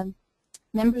the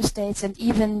member states, and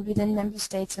even within member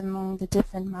states among the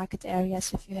different market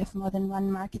areas if you have more than one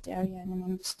market area in a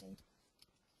member state.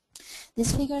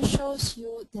 This figure shows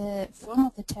you the form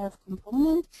of the tariff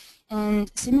component,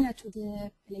 and similar to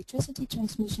the electricity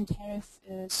transmission tariff,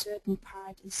 a certain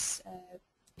part is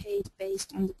paid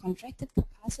based on the contracted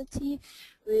capacity,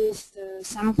 with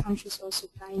some countries also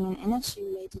applying an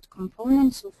energy-related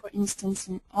component. So for instance,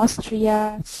 in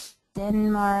Austria,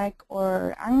 Denmark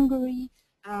or Hungary,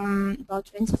 about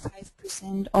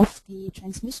 25% of the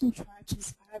transmission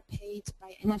charges are paid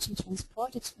by energy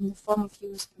transported in the form of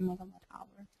euros per megawatt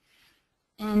hour.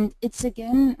 And it's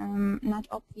again not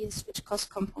obvious which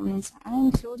cost components are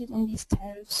included in these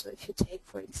tariffs. So if you take,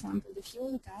 for example, the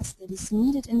fuel gas that is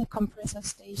needed in the compressor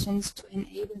stations to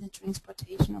enable the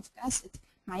transportation of gas, it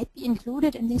might be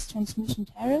included in these transmission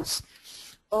tariffs,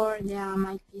 or there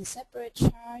might be a separate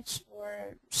charge,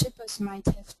 or shippers might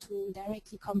have to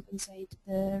directly compensate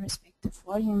the respective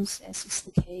volumes, as is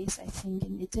the case, I think,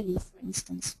 in Italy, for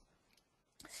instance.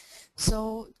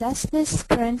 So does this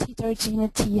current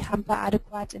heterogeneity hamper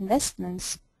adequate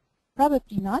investments?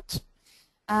 Probably not.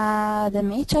 The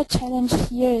major challenge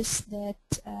here is that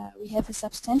we have a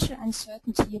substantial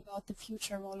uncertainty about the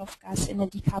future role of gas in a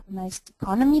decarbonized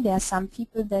economy. There are some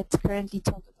people that currently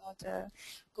talk about a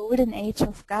golden age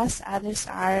of gas. Others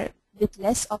are bit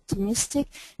less optimistic.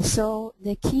 So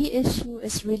the key issue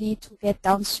is really to get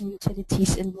downstream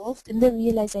utilities involved in the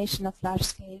realization of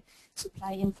large-scale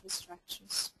supply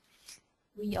infrastructures.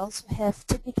 We also have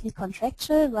typically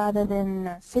contractual rather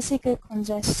than physical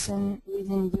congestion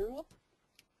within Europe.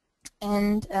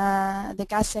 And the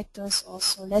gas sector is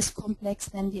also less complex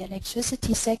than the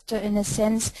electricity sector in a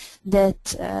sense that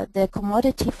the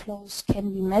commodity flows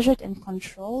can be measured and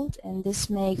controlled, and this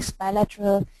makes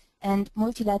bilateral and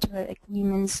multilateral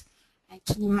agreements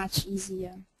actually much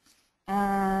easier.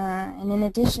 And in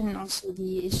addition, also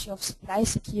the issue of supply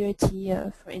security,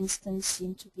 for instance,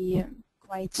 seem to be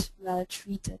quite well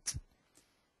treated.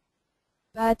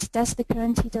 But does the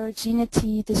current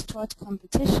heterogeneity distort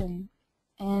competition?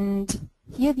 And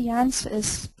here the answer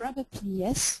is probably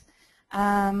yes.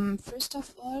 First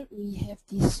of all, we have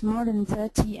these more than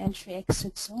 30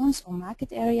 entry-exit zones or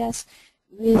market areas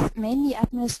with mainly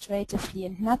administratively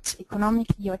and not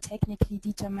economically or technically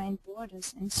determined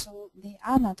borders, and so they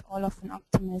are not all of an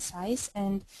optimal size,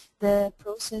 and the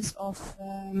process of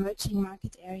merging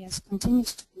market areas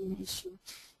continues to be an issue.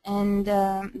 And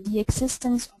the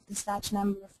existence of this large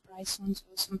number of price zones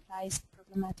also implies the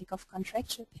problematic of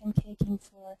contractual pancaking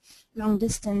for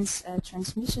long-distance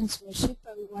transmissions, where a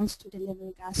shipper who wants to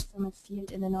deliver gas from a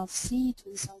field in the North Sea to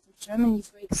the south of Germany,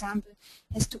 for example,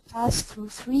 has to pass through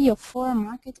 3 or 4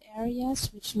 market areas,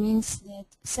 which means that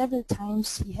several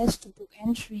times he has to book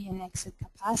entry and exit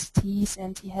capacities,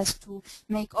 and he has to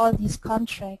make all these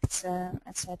contracts,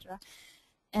 etc.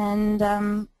 And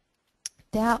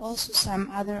there are also some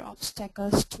other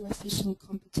obstacles to efficient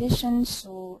competition.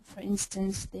 So, for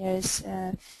instance, there's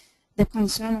the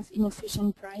concern of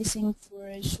inefficient pricing for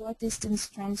short-distance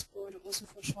transport, also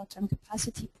for short-term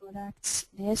capacity products.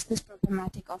 There's this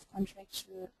problematic of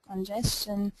contractual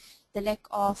congestion, the lack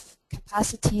of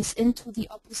capacities into the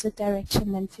opposite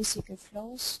direction than physical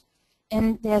flows.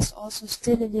 And there's also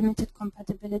still a limited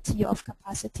compatibility of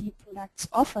capacity products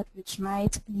offered, which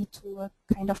might lead to a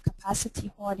kind of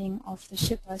capacity hoarding of the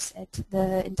shippers at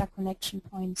the interconnection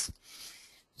points.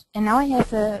 And now I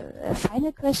have a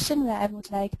final question where I would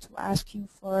like to ask you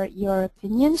for your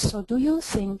opinion. So do you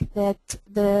think that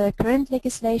the current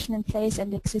legislation in place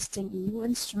and existing EU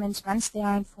instruments, once they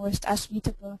are enforced, are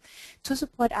suitable to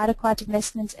support adequate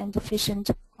investments and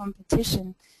efficient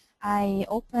competition? I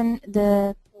open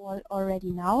the poll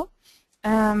already now.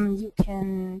 You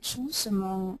can choose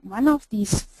among one of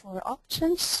these 4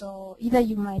 options. So either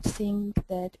you might think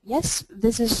that yes,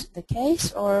 this is the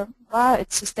case, or wow,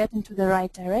 it's a step into the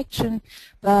right direction,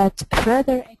 but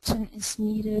further action is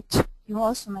needed. You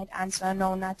also might answer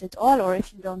no, not at all, or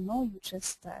if you don't know, you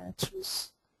just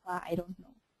choose I don't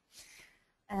know.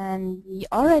 And we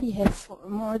already have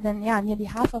more than nearly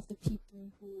half of the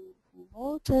people who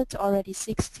voted, already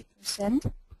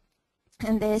 60%.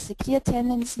 And there is a clear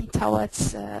tendency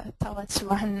towards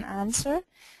one answer.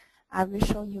 I will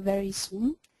show you very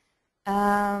soon.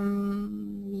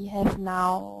 We have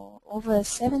now over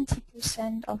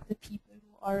 70% of the people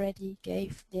who already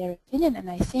gave their opinion, and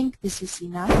I think this is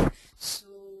enough. So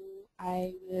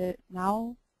I will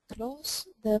now close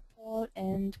the poll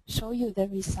and show you the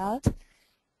result.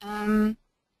 And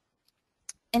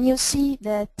you see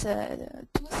that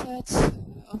 2/3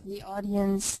 of the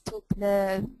audience took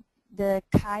the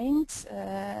kind,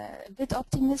 a bit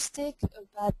optimistic,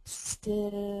 but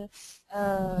still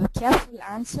careful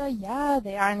answer. Yeah,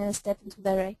 they are in a step into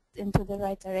the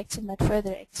right direction, but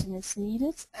further action is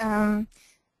needed.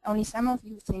 Only some of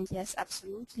you think yes,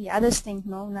 absolutely. Others think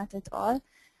no, not at all.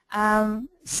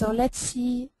 So let's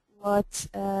see what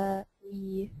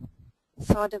we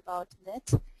thought about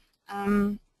that.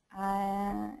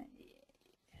 I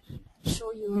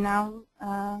show you now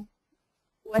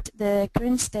what the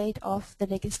current state of the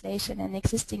legislation and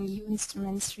existing EU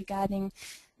instruments regarding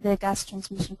the gas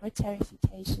transmission grid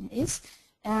tarification is.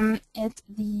 At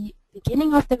the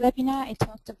beginning of the webinar, I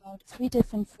talked about 3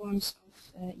 different forms of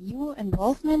EU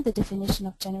involvement: the definition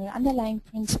of general underlying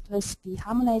principles, the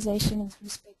harmonization with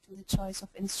respect to the choice of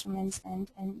instruments,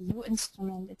 and an EU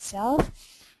instrument itself.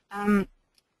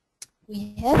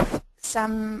 We have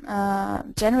some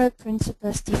general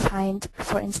principles defined,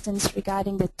 for instance,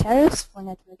 regarding the tariffs for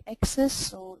network access.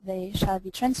 So they shall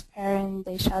be transparent,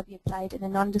 they shall be applied in a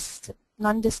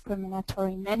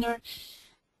non-discriminatory manner.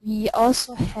 We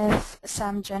also have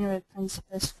some general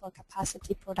principles for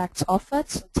capacity products offered.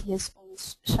 So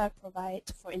TSOs shall provide,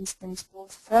 for instance,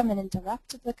 both firm and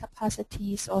interruptible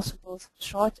capacities, also both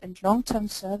short and long-term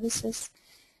services.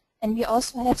 And we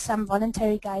also have some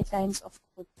voluntary guidelines of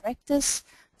good practice,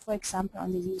 for example,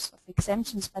 on the use of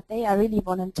exemptions, but they are really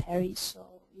voluntary,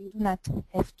 so you do not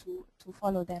have to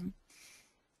follow them.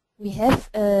 We have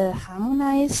a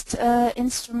harmonized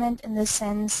instrument in the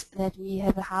sense that we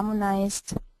have a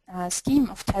harmonized scheme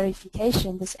of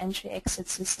tarification, this entry-exit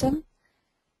system,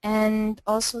 and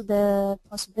also the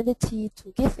possibility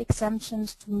to give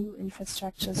exemptions to new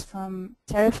infrastructures from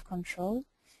tariff control.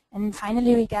 And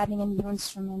finally, regarding a new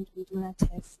instrument, we do not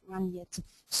have one yet.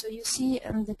 So you see,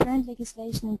 the current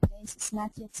legislation in place is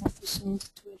not yet sufficient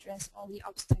to address all the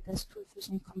obstacles to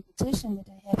efficient competition that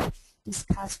I have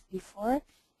discussed before.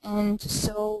 And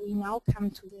so we now come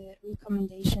to the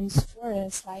recommendations for a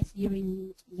slightly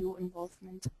renewed EU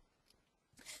involvement.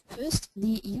 First,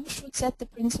 the EU should set the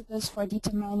principles for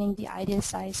determining the ideal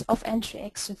size of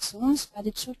entry-exit zones, but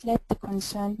it should let the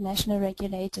concerned national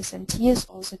regulators and tiers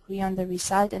also agree on the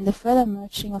result, and the further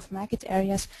merging of market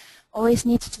areas always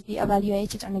needs to be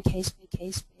evaluated on a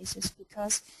case-by-case basis,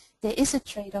 because there is a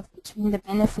trade-off between the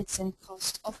benefits and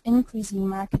cost of increasing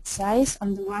market size.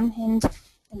 On the one hand,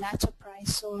 a larger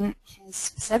price zone has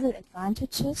several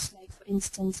advantages, like for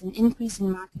instance an increase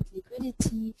in market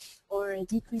liquidity or a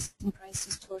decrease in price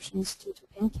distortions due to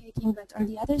pancaking, but on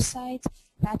the other side,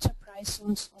 larger price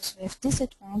zones also have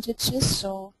disadvantages,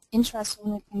 so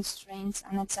intra-zonal constraints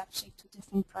are not subject to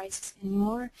different prices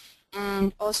anymore,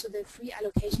 and also the free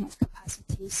allocation of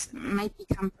capacities might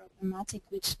become problematic,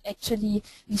 which actually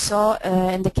we saw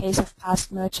in the case of past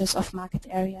mergers of market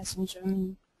areas in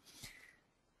Germany.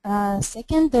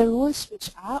 Second, the rules which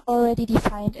are already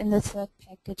defined in the third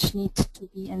package need to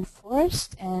be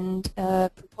enforced, and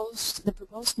the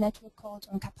proposed network code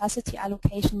on capacity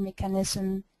allocation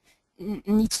mechanism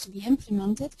needs to be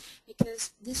implemented,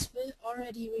 because this will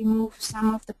already remove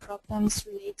some of the problems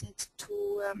related to,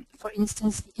 for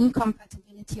instance, the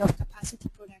incompatibility of capacity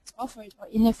products offered or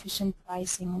inefficient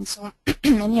pricing. And so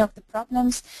many of the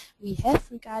problems we have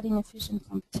regarding efficient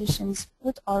competitions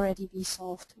would already be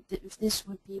solved if this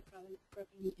would be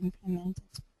properly implemented.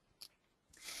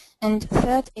 And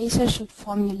third, ACER should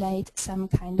formulate some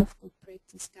kind of good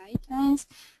practice guidelines.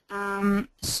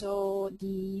 So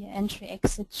the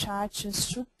entry-exit charges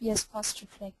should be as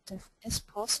cost-reflective as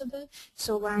possible.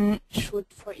 So one should,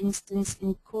 for instance,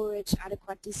 encourage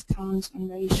adequate discounts on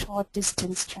very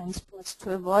short-distance transports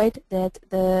to avoid that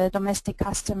the domestic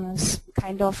customers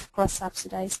kind of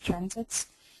cross-subsidize transits.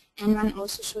 And one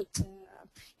also should,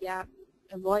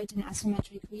 avoid an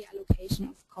asymmetric reallocation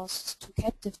of costs to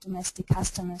captive domestic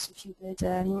customers if you build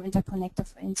a new interconnector,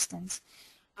 for instance.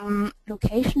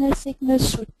 Locational signals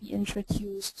should be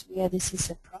introduced where this is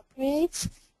appropriate,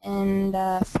 and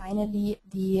finally,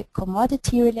 the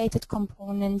commodity-related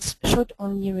components should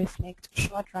only reflect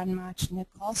short-run marginal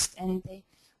cost, and they,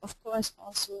 of course,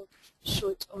 also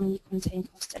should only contain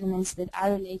cost elements that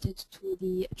are related to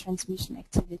the transmission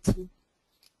activity.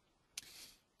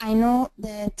 I know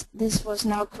that this was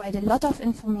now quite a lot of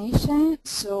information,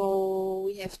 so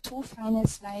we have two final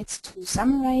slides to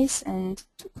summarize and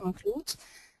to conclude.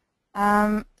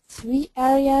 3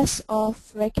 areas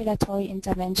of regulatory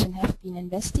intervention have been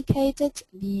investigated: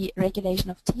 the regulation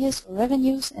of tiers or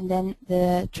revenues, and then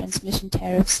the transmission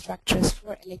tariff structures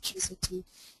for electricity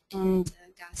and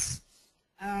gas.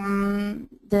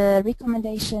 The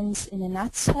recommendations in a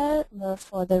nutshell were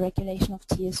for the regulation of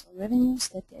tiers or revenues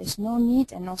that there is no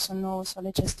need and also no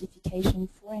solid justification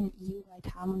for an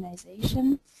EU-wide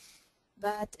harmonization.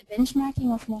 But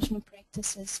benchmarking of national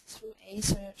practices through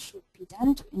ACER should be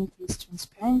done to increase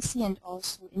transparency, and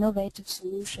also innovative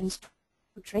solutions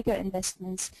to trigger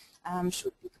investments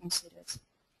should be considered.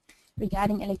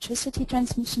 Regarding electricity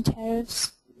transmission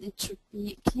tariffs, it should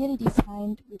be clearly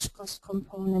defined which cost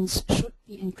components should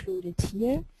be included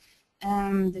here.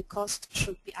 The cost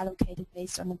should be allocated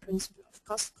based on the principle of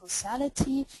cost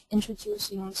causality,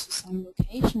 introducing also some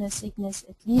locational signals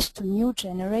at least to new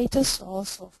generators. So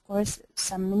also, of course,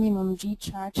 some minimum G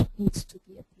charge needs to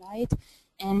be applied,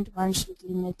 and one should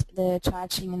limit the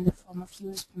charging in the form of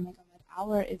euros per megawatt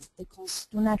hour if the costs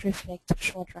do not reflect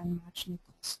short-run marginal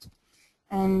cost.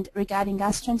 And regarding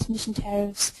gas transmission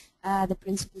tariffs, the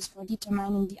principles for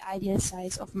determining the ideal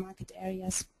size of market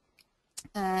areas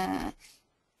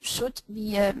should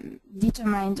be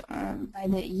determined by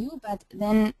the EU, but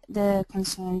then the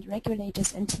concerned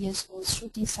regulators and TSOs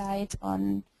should decide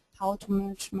on how to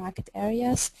merge market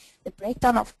areas. The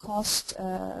breakdown of cost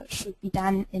should be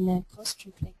done in a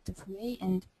cost-reflective way,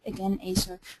 and again,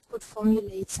 ACER could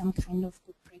formulate some kind of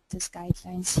good practice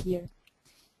guidelines here.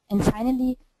 And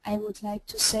finally, I would like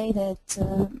to say that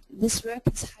this work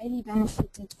has highly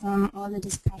benefited from all the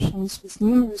discussions with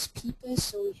numerous people.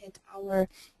 So we had our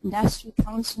industry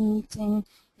council meeting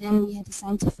Then we had a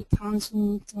scientific council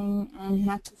meeting, and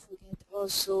not to forget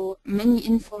also many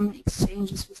informal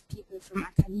exchanges with people from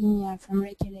academia, from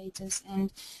regulators,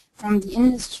 and from the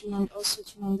industry. And also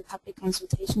during the public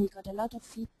consultation we got a lot of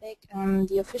feedback.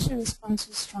 The official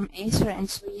responses from Acer and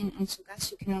Soin and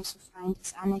Sogas you can also find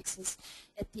as annexes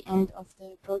at the end of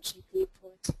the project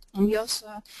report. And we also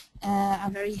are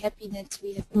very happy that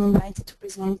we have been invited to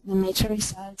present the major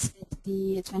results at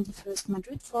the 21st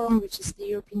Madrid Forum, which is the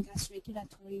European Gas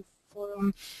Regulatory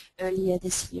Forum, earlier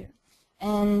this year.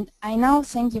 And I now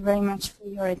thank you very much for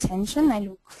your attention. I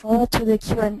look forward to the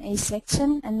Q&A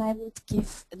section, and I would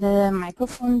give the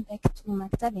microphone back to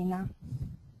Magdalena.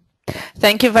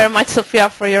 Thank you very much, Sophia,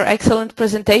 for your excellent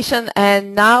presentation.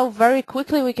 And now, very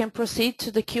quickly, we can proceed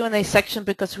to the Q&A section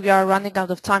because we are running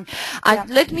out of time. And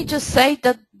let me just say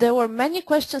that there were many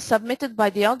questions submitted by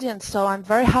the audience, so I'm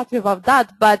very happy about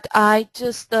that. But I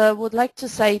just would like to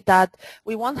say that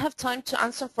we won't have time to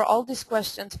answer for all these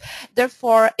questions.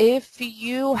 Therefore, if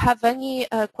you have any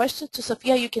questions to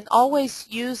Sophia, you can always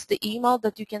use the email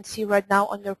that you can see right now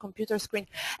on your computer screen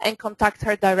and contact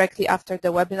her directly after the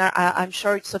webinar. I'm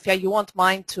sure, Sophia, you won't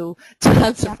mind to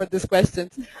answer for these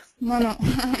questions. No.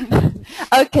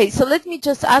 Okay, so let me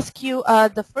just ask you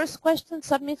the first question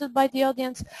submitted by the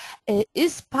audience.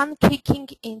 Is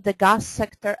pancaking in the gas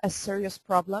sector a serious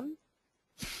problem?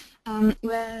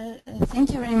 Well,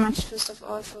 thank you very much, first of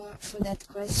all, for that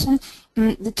question.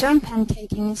 The term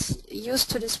pancaking is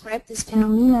used to describe this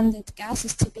phenomenon that gas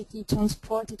is typically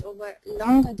transported over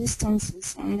longer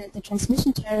distances, and that the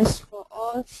transmission tariffs for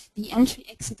all the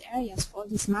entry-exit areas, for all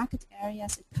these market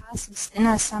areas it passes, then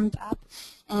are summed up.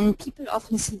 And people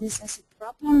often see this as a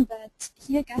problem, but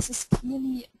here gas is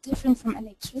clearly different from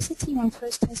electricity, one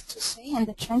first has to say, and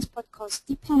the transport costs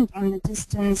depend on the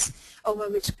distance over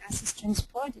which gas is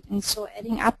transported. And so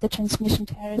adding up the transmission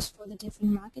tariffs for the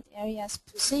different market areas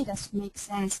per se doesn't make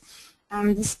sense.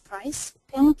 This price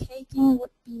pancaking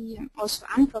would be also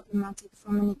unproblematic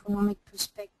from an economic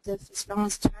perspective as long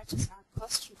as charges are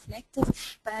cost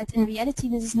reflective, but in reality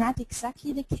this is not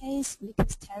exactly the case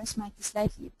because tariffs might be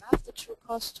slightly above the true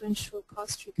cost to ensure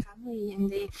cost recovery, and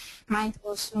they might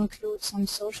also include some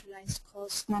socialized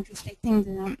costs not reflecting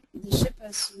the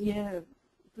shipper's real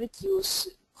grid use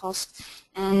cost.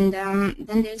 And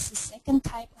then there's the second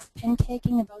type of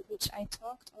pancaking about which I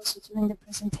talked also during the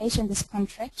presentation, this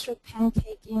contractual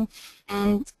pancaking,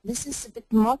 and this is a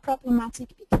bit more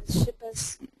problematic because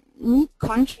shippers need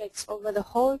contracts over the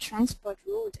whole transport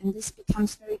route, and this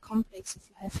becomes very complex if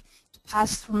you have to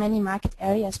pass through many market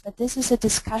areas. But this is a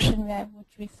discussion where I would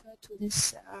refer to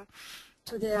this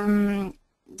to the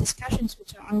discussions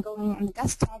which are ongoing on the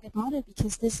gas target model,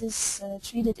 because this is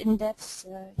treated in depth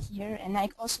here, and I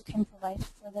also can provide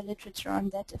further literature on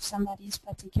that if somebody is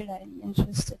particularly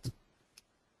interested.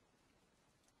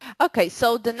 Okay,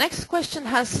 so the next question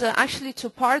has actually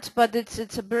two parts, but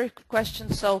it's a brief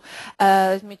question, so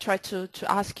let me try to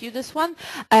ask you this one.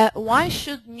 Why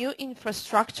should new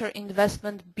infrastructure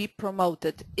investment be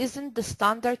promoted? Isn't the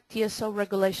standard TSO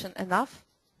regulation enough?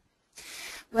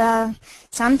 Well,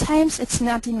 sometimes it's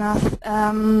not enough.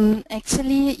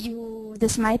 Actually,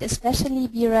 this might especially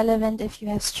be relevant if you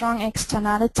have strong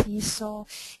externalities. So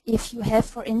if you have,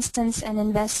 for instance, an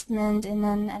investment in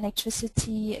an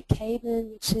electricity cable,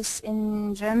 which is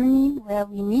in Germany, where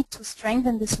we need to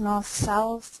strengthen this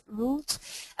north-south route,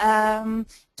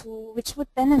 which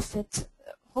would benefit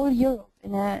whole Europe.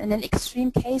 In an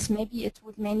extreme case, maybe it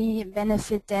would mainly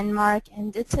benefit Denmark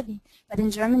and Italy, but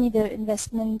in Germany the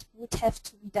investment would have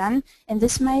to be done, and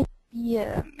this might be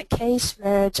a case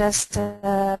where just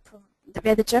where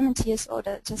the German TSO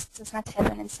just does not have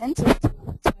an incentive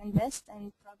to invest,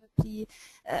 and probably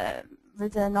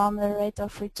with a normal rate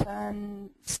of return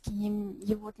scheme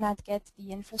you would not get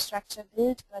the infrastructure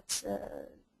built, but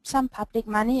some public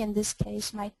money in this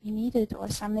case might be needed, or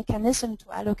some mechanism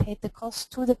to allocate the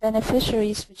cost to the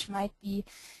beneficiaries, which might be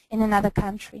in another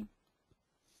country.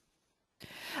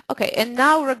 Okay, and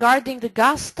now regarding the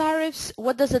gas tariffs,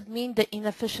 what does it mean, the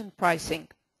inefficient pricing?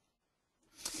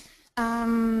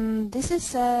 This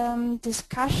is a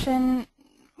discussion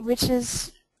which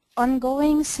is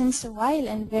ongoing since a while,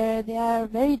 and where there are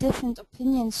very different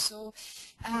opinions. So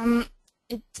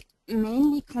it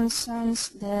mainly concerns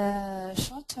the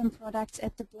short-term products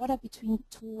at the border between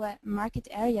two market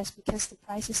areas, because the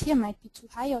prices here might be too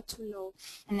high or too low.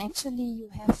 And actually you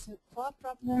have a core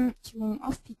problem during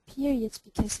off-peak periods,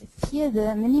 because if here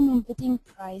the minimum bidding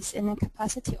price in a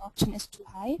capacity auction is too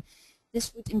high,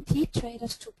 this would impede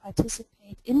traders to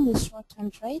participate in this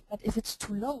short-term trade, but if it's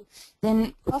too low,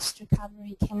 then cost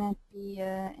recovery cannot be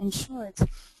ensured.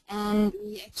 And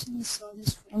we actually saw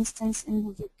this, for instance, in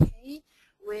the UK,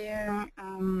 where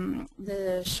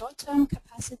the short-term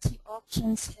capacity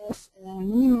auctions have a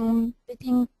minimum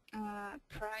bidding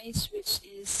price which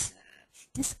is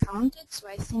discounted. So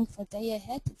I think for day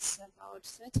ahead it's about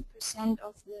 30%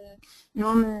 of the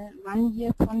normal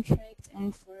one-year contract,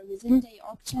 and for within-day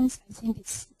auctions I think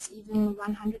it's even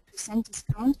 100%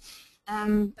 discount.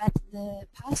 But the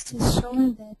past has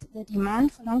shown that the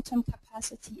demand for long-term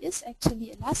capacity is actually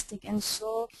elastic, and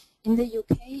so in the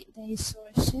UK they saw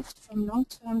a shift from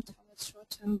long-term towards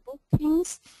short-term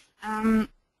bookings,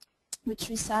 which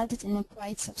resulted in a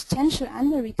quite substantial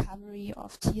under-recovery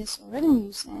of TSO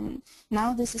revenues. And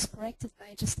now this is corrected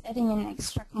by just adding an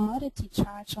extra commodity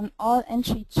charge on all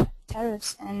entry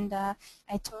tariffs. And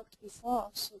I talked before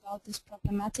also about this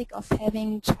problematic of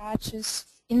having charges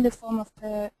in the form of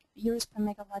euros per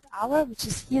megawatt hour, which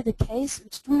is here the case,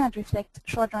 which do not reflect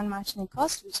short-run marginal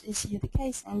cost, which is here the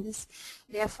case, and this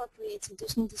therefore creates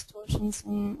additional distortions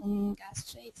in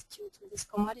gas trades due to this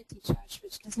commodity charge,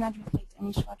 which does not reflect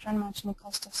any short-run marginal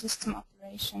cost of system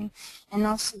operation. And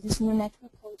also this new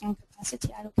network code on capacity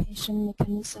allocation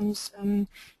mechanisms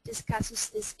discusses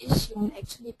this issue and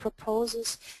actually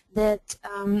proposes that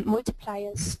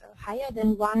multipliers higher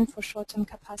than 1 for short-term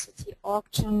capacity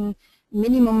auction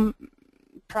minimum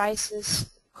prices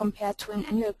compared to an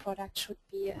annual product should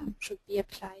be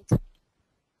applied.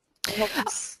 I hope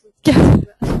this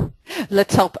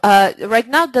Let's hope. Right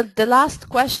now, the last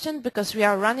question, because we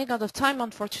are running out of time,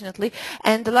 unfortunately,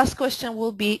 and the last question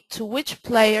will be: to which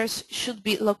players should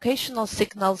be locational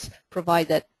signals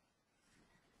provided?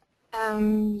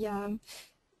 Yeah.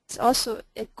 It's also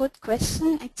a good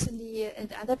question. Actually,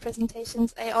 at other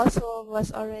presentations, I also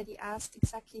was already asked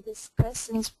exactly this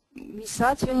question. We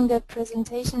saw during the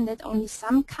presentation that only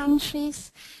some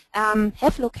countries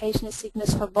have locational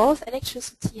signals for both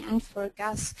electricity and for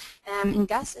gas. In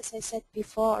gas, as I said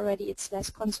before already, it's less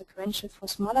consequential for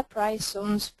smaller price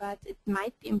zones, but it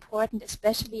might be important,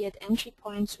 especially at entry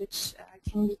points, which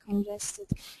can be congested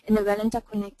in a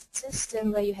well-interconnected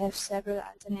system where you have several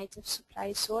alternative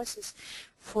supply sources.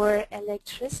 For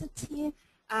electricity,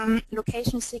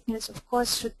 location signals, of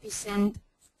course, should be sent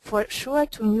for sure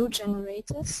to new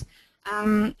generators.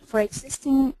 For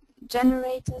existing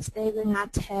generators, they will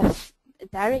not have a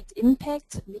direct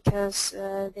impact because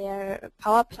their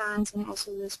power plants and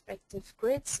also the respective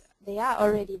grids, they are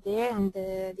already there, and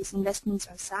these investments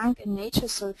are sunk in nature,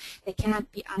 so they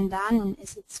cannot be undone and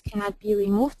assets cannot be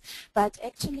removed. But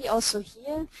actually also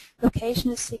here,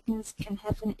 locational signals can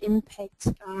have an impact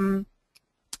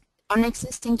on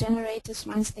existing generators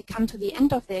once they come to the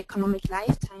end of their economic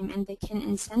lifetime, and they can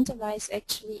incentivize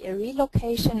actually a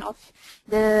relocation of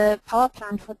the power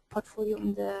plant portfolio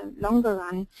in the longer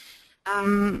run.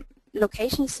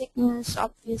 Location signals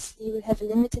obviously will have a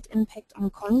limited impact on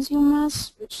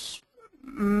consumers, which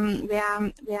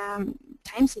where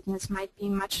time signals might be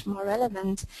much more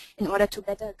relevant in order to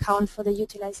better account for the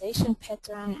utilization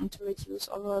pattern and to reduce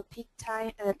overall peak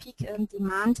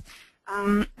demand.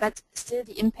 But still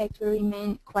the impact will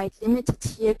remain quite limited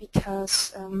here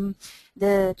because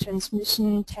the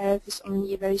transmission tariff is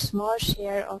only a very small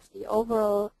share of the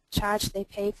overall charge they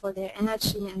pay for their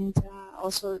energy, and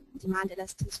also demand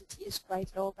elasticity is quite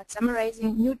low. But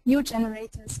summarizing, new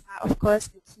generators are of course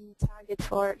the key target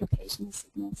for location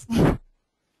signals.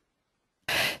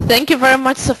 Thank you very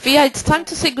much, Sophia. It's time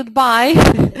to say goodbye.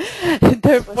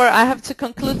 Therefore, I have to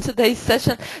conclude today's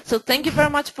session. So thank you very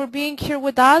much for being here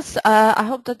with us. I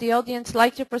hope that the audience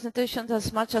liked your presentations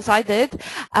as much as I did.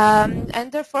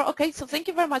 And therefore, okay, so thank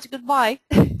you very much. Goodbye.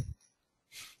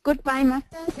 Goodbye,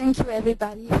 Magda. Thank you,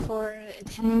 everybody, for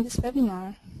attending this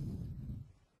webinar.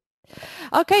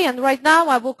 Okay, and right now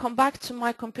I will come back to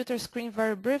my computer screen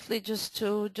very briefly just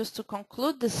to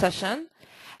conclude this session.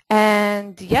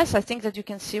 And yes, I think that you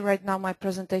can see right now my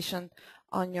presentation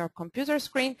on your computer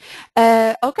screen.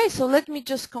 Okay, so let me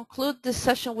just conclude this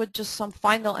session with just some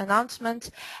final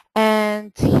announcements.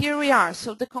 And here we are.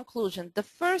 So the conclusion. The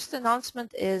first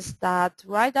announcement is that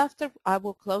right after I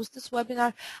will close this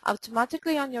webinar,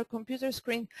 automatically on your computer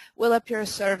screen will appear a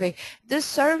survey. This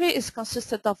survey is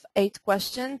consisted of 8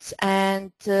 questions,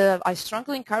 and I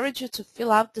strongly encourage you to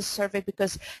fill out this survey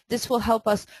because this will help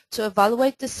us to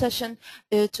evaluate this session,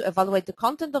 to evaluate the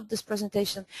content of this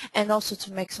presentation, and also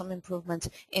to make some improvements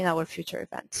in our future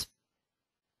events.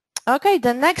 Okay,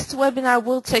 the next webinar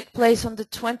will take place on the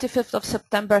 25th of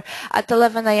September at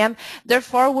 11 a.m.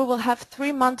 Therefore, we will have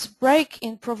 3 months break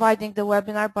in providing the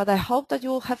webinar, but I hope that you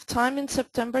will have time in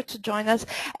September to join us.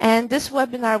 And this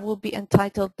webinar will be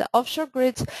entitled The Offshore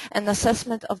Grids and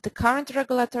Assessment of the Current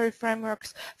Regulatory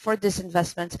Frameworks for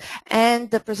Disinvestment.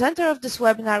 And the presenter of this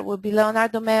webinar will be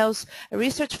Leonardo Meos, a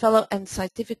research fellow and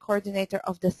scientific coordinator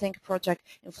of the THINK project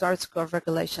in Florence School of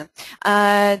Regulation.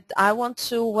 I want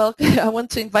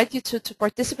to invite you to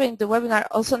participate in the webinar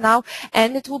also now,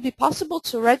 and it will be possible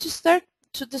to register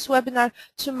to this webinar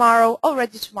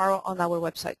already tomorrow on our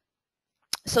website.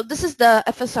 So this is the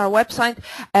FSR website.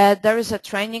 There is a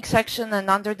training section, and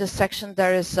under the section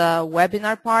there is a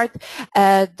webinar part.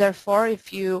 Therefore,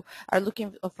 if you are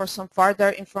looking for some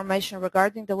further information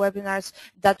regarding the webinars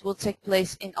that will take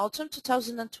place in autumn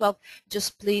 2012,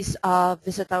 just please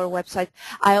visit our website.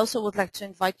 I also would like to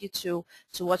invite you to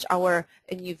watch our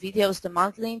new videos, the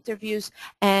monthly interviews,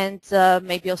 and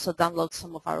maybe also download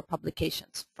some of our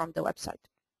publications from the website.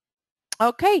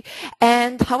 Okay,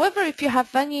 and however, if you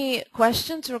have any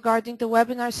questions regarding the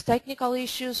webinar's technical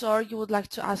issues, or you would like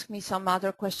to ask me some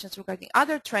other questions regarding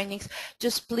other trainings,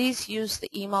 just please use the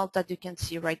email that you can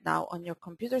see right now on your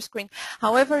computer screen.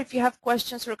 However, if you have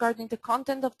questions regarding the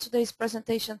content of today's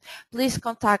presentation, please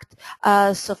contact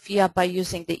Sophia by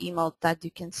using the email that you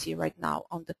can see right now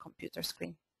on the computer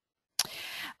screen.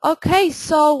 Okay,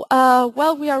 so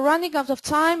well, we are running out of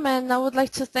time, and I would like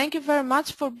to thank you very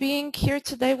much for being here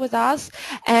today with us.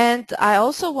 And I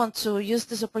also want to use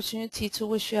this opportunity to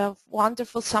wish you a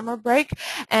wonderful summer break,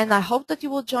 and I hope that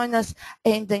you will join us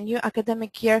in the new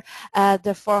academic year.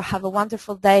 Therefore, have a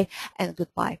wonderful day, and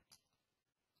goodbye.